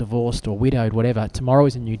whether you're divorced or widowed, whatever, tomorrow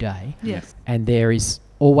is a new day. Yes. And there is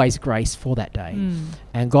always grace for that day,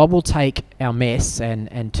 and God will take our mess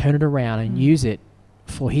and turn it around and use it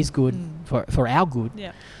for His good, for our good.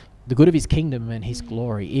 Yeah. the good of his kingdom and his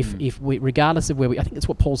glory. If we, regardless of where we, I think that's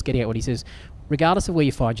what Paul's getting at when he says, regardless of where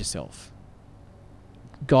you find yourself,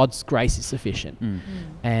 God's grace is sufficient.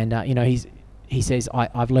 And he says,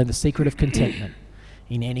 I've learned the secret of contentment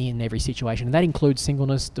in any and every situation, and that includes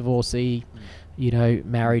singleness, divorcee,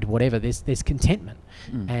 married, whatever. There's contentment,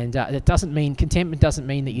 and contentment doesn't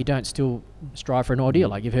mean that you don't still strive for an ordeal.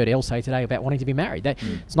 Like you've heard Elle say today about wanting to be married. That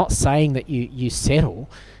it's not saying that you settle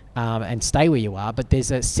and stay where you are, but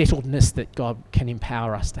there's a settledness that God can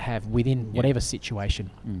empower us to have within whatever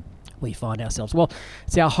situation we find ourselves. Well,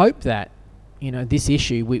 it's our hope that this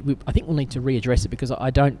issue, I think we'll need to readdress it, because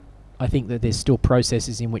I think that there's still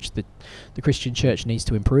processes in which the Christian church needs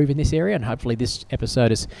to improve in this area, and hopefully this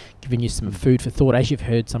episode has given you some food for thought as you've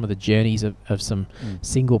heard some of the journeys of some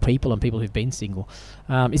single people and people who've been single.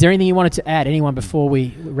 Is there anything you wanted to add, anyone, before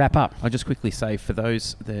we wrap up? I'll just quickly say, for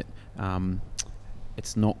those that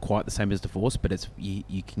it's not quite the same as divorce, but it's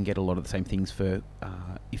you can get a lot of the same things for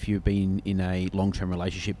if you've been in a long-term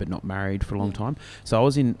relationship but not married for a long time. So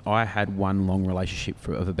I had one long relationship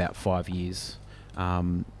of about 5 years.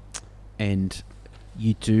 And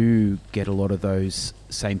you do get a lot of those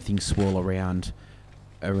same things swirl around,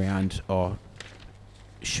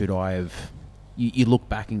 should I have... You look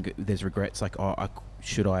back and there's regrets, like,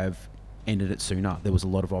 should I have ended it sooner? There was a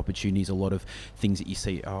lot of opportunities, a lot of things that you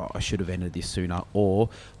see, I should have ended this sooner. Or,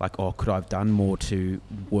 like, could I have done more to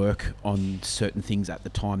work on certain things at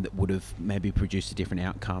the time that would have maybe produced a different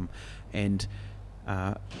outcome? And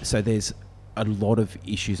so there's a lot of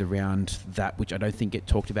issues around that, which I don't think get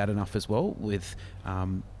talked about enough as well, with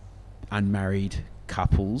unmarried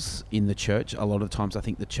couples in the church. A lot of times I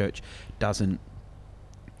think the church doesn't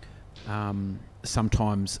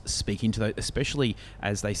sometimes speak into those, especially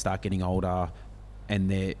as they start getting older, and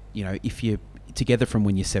they're, if you're together from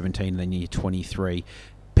when you're 17 and then you're 23,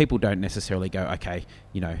 people don't necessarily go, okay,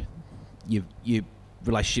 you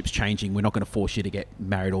relationship's changing, we're not going to force you to get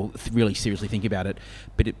married or really seriously think about it.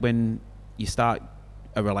 But when you start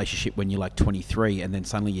a relationship when you're like 23 and then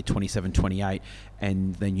suddenly you're 27, 28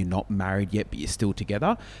 and then you're not married yet but you're still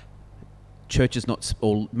together, church is not,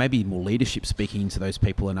 or maybe more leadership speaking to those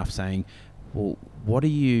people enough, saying, well, what are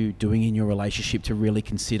you doing in your relationship to really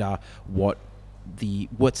consider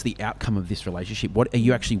what's the outcome of this relationship? What are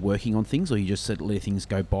you actually working on things, or you just let things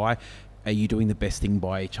go by? Are you doing the best thing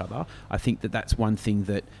by each other? I think that's one thing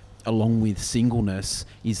that, along with singleness,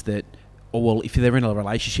 is that, if they're in a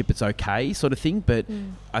relationship, it's okay, sort of thing. But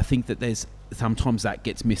I think that there's sometimes that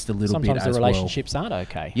gets missed a little bit as well. Sometimes the relationships aren't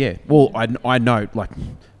okay. Yeah. Well, I know, like,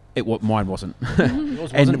 mine wasn't.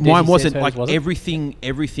 And mine wasn't, like,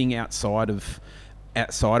 everything outside of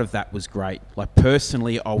that was great. Like,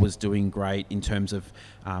 personally, I was doing great in terms of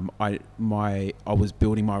I was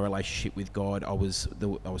building my relationship with God. I was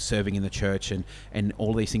serving in the church, and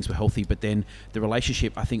all these things were healthy. But then the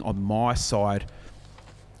relationship, I think, on my side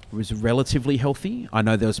was relatively healthy. I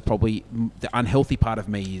know there was probably the unhealthy part of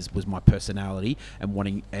me was my personality and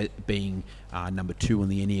wanting being number 2 on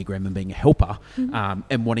the Enneagram and being a helper,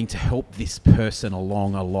 and wanting to help this person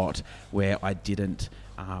along a lot, where I didn't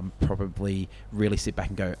probably really sit back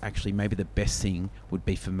and go, actually, maybe the best thing would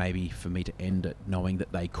be for me to end it, knowing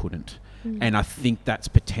that they couldn't. And I think that's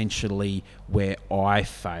potentially where I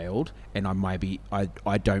failed, and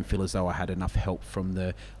I don't feel as though I had enough help from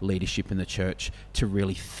the leadership in the church to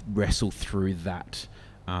really wrestle through that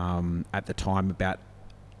at the time, about,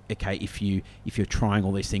 okay, if you're trying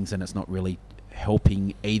all these things and it's not really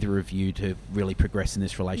helping either of you to really progress in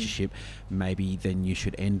this relationship, maybe then you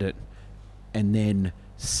should end it and then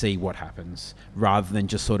see what happens, rather than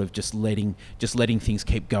just letting things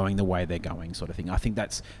keep going the way they're going, sort of thing. I think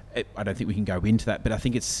I don't think we can go into that, but I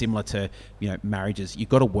think it's similar to, marriages. You've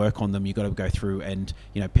got to work on them. You've got to go through, and,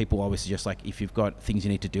 people always suggest, like, if you've got things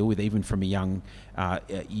you need to deal with, even from a young,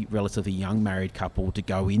 relatively young married couple, to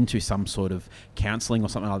go into some sort of counselling or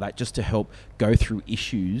something like that, just to help go through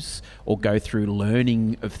issues or go through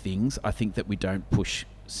learning of things. I think that we don't push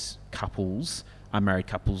unmarried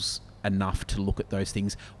couples enough to look at those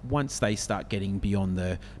things once they start getting beyond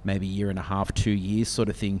the maybe 1.5, 2 years sort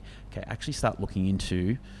of thing. Okay, actually start looking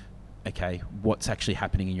into, okay, what's actually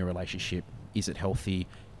happening in your relationship? Is it healthy?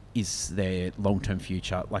 Is there long-term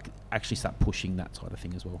future? Like, actually start pushing that sort of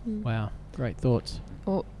thing as well. Wow, great thoughts.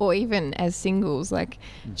 Or even as singles, like,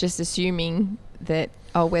 just assuming that,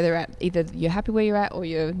 whether either you're happy where you're at or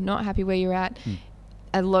you're not happy where you're at.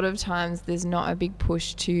 A lot of times there's not a big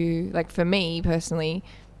push to, like, for me personally,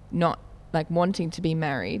 not like wanting to be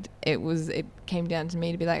married. It came down to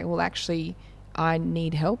me to be like, well, actually, I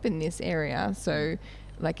need help in this area. So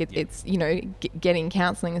like it's getting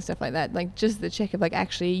counselling and stuff like that, like just the check of like,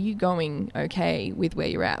 actually, are you going okay with where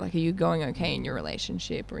you're at? Like, are you going okay in your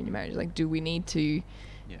relationship or in your marriage? Like, do we need to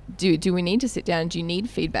do we need to sit down? Do you need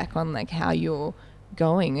feedback on like how you're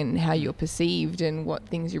going and how you're perceived and what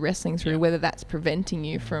things you're wrestling through, whether that's preventing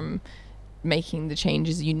you from making the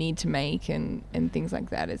changes you need to make and things like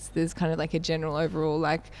that. There's kind of like a general overall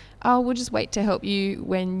like, oh, we'll just wait to help you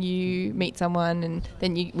when you meet someone, and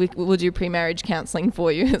then we'll do pre-marriage counselling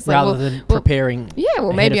for you. It's rather like, than preparing.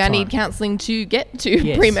 Maybe I need counselling to get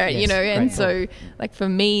to pre-marriage, and great. so like for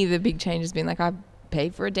me the big change has been like I've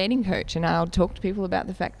paid for a dating coach, and I'll talk to people about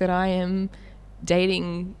the fact that I am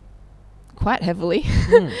dating quite heavily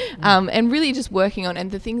and really just working on, and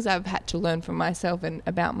the things I've had to learn from myself and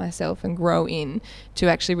about myself and grow in to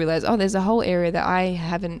actually realize, oh, there's a whole area that I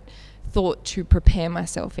haven't thought to prepare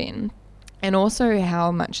myself in, and also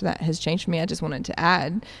how much that has changed for me. I just wanted to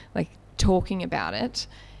add, like, talking about it,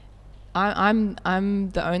 I'm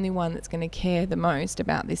the only one that's going to care the most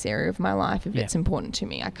about this area of my life if it's important to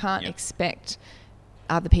me. I can't expect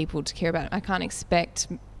other people to care about it. I can't expect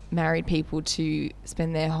married people to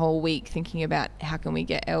spend their whole week thinking about how can we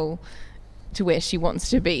get Elle to where she wants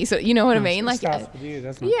to be. So you know what I mean? Like, starts with you,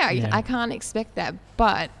 doesn't it? I can't expect that.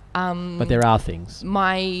 But there are things.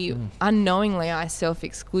 Unknowingly, I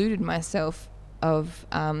self-excluded myself of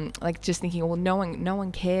like just thinking, well, no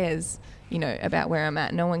one cares, about where I'm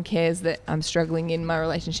at. No one cares that I'm struggling in my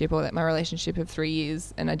relationship, or that my relationship of 3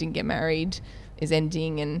 years and I didn't get married is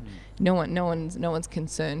ending, and no one's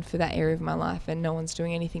concerned for that area of my life, and no one's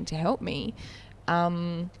doing anything to help me.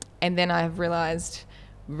 And then I've realized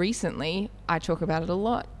recently I talk about it a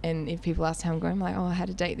lot, and if people ask how I'm going, I'm like, oh, I had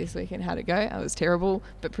a date this weekend, how'd it go? I was terrible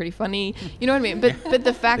but pretty funny, you know what I mean? But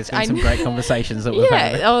the fact there's been some great conversations that we've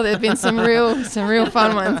had. There've been some real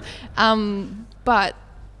fun ones. But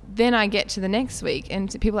then I get to the next week and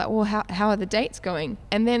people are like, well, how are the dates going?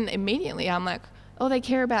 And then immediately I'm like, oh, they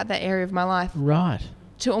care about that area of my life. Right.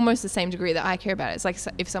 To almost the same degree that I care about it. It's like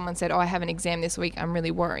if someone said, oh, I have an exam this week, I'm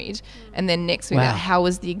really worried. And then next week, how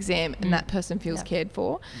was the exam? And that person feels cared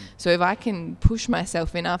for. So if I can push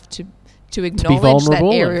myself enough to acknowledge that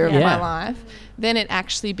area of my life, then it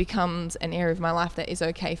actually becomes an area of my life that is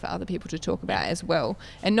okay for other people to talk about as well,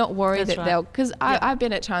 and not worry that they'll, because I've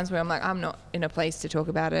been at times where I'm like, I'm not in a place to talk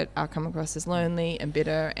about it. I'll come across as lonely and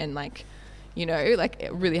bitter and like, like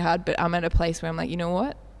really hard, but I'm at a place where I'm like, you know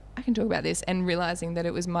what? I can talk about this, and realizing that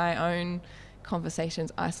it was my own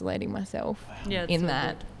conversations isolating myself in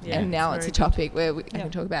that. And now it's a topic where I can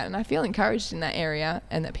talk about it, and I feel encouraged in that area,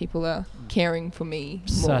 and that people are caring for me more.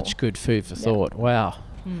 Such good food for thought. Wow.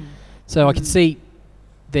 So I can see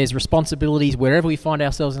there's responsibilities wherever we find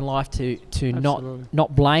ourselves in life to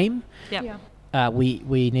not blame.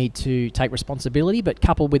 We need to take responsibility, but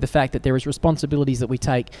coupled with the fact that there is responsibilities that we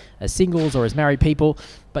take as singles or as married people,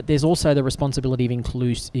 but there's also the responsibility of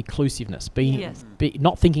inclusiveness,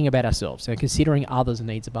 not thinking about ourselves, considering others'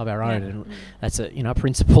 needs above our own. And that's a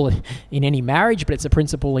principle in any marriage, but it's a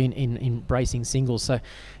principle in embracing singles. So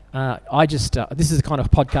this is the kind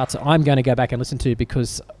of podcast that I'm going to go back and listen to,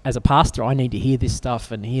 because as a pastor, I need to hear this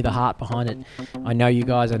stuff and hear the heart behind it. I know you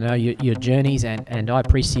guys, I know your journeys, and I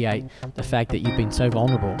appreciate the fact that you've been so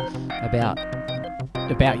vulnerable about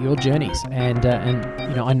your journeys, and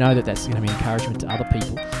I know that that's going to be encouragement to other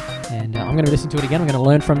people. And I'm going to listen to it again. I'm going to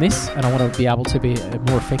learn from this, and I want to be able to be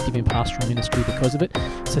more effective in pastoral ministry because of it.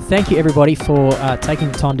 So thank you, everybody, for taking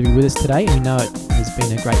the time to be with us today. We know it has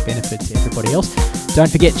been a great benefit to everybody else. Don't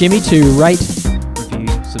forget, Jimmy, to rate, review,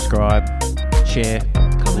 subscribe, share,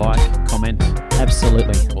 like, comment.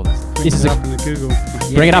 Absolutely. Bring it up in the Google.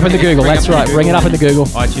 Bring it up in the Google. That's right. Bring it up in the Google.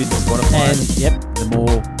 iTunes, Spotify. And the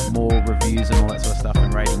more reviews and all that sort of stuff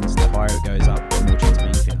and ratings, the higher it goes up, the more chance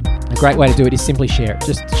being found. A great way to do it is simply share it.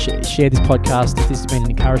 Just share this podcast if this has been an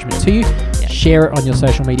encouragement to you. Share it on your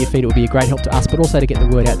social media feed. It would be a great help to us, but also to get the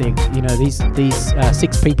word out there. These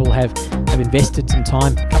 6 people have invested some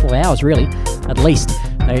time, a couple of hours really, at least.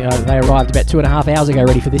 They arrived about 2.5 hours ago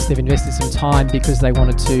ready for this. They've invested some time because they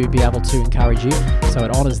wanted to be able to encourage you. So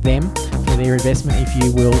it honours them for their investment if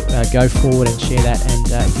you will go forward and share that. And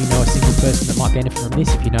if you know a single person that might benefit from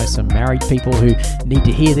this, if you know some married people who need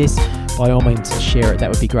to hear this, by all means share it. That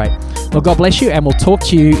would be great. Well, God bless you, and we'll talk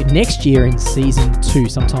to you next year in season 2,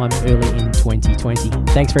 sometime early in 2020.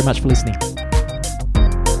 Thanks very much for listening.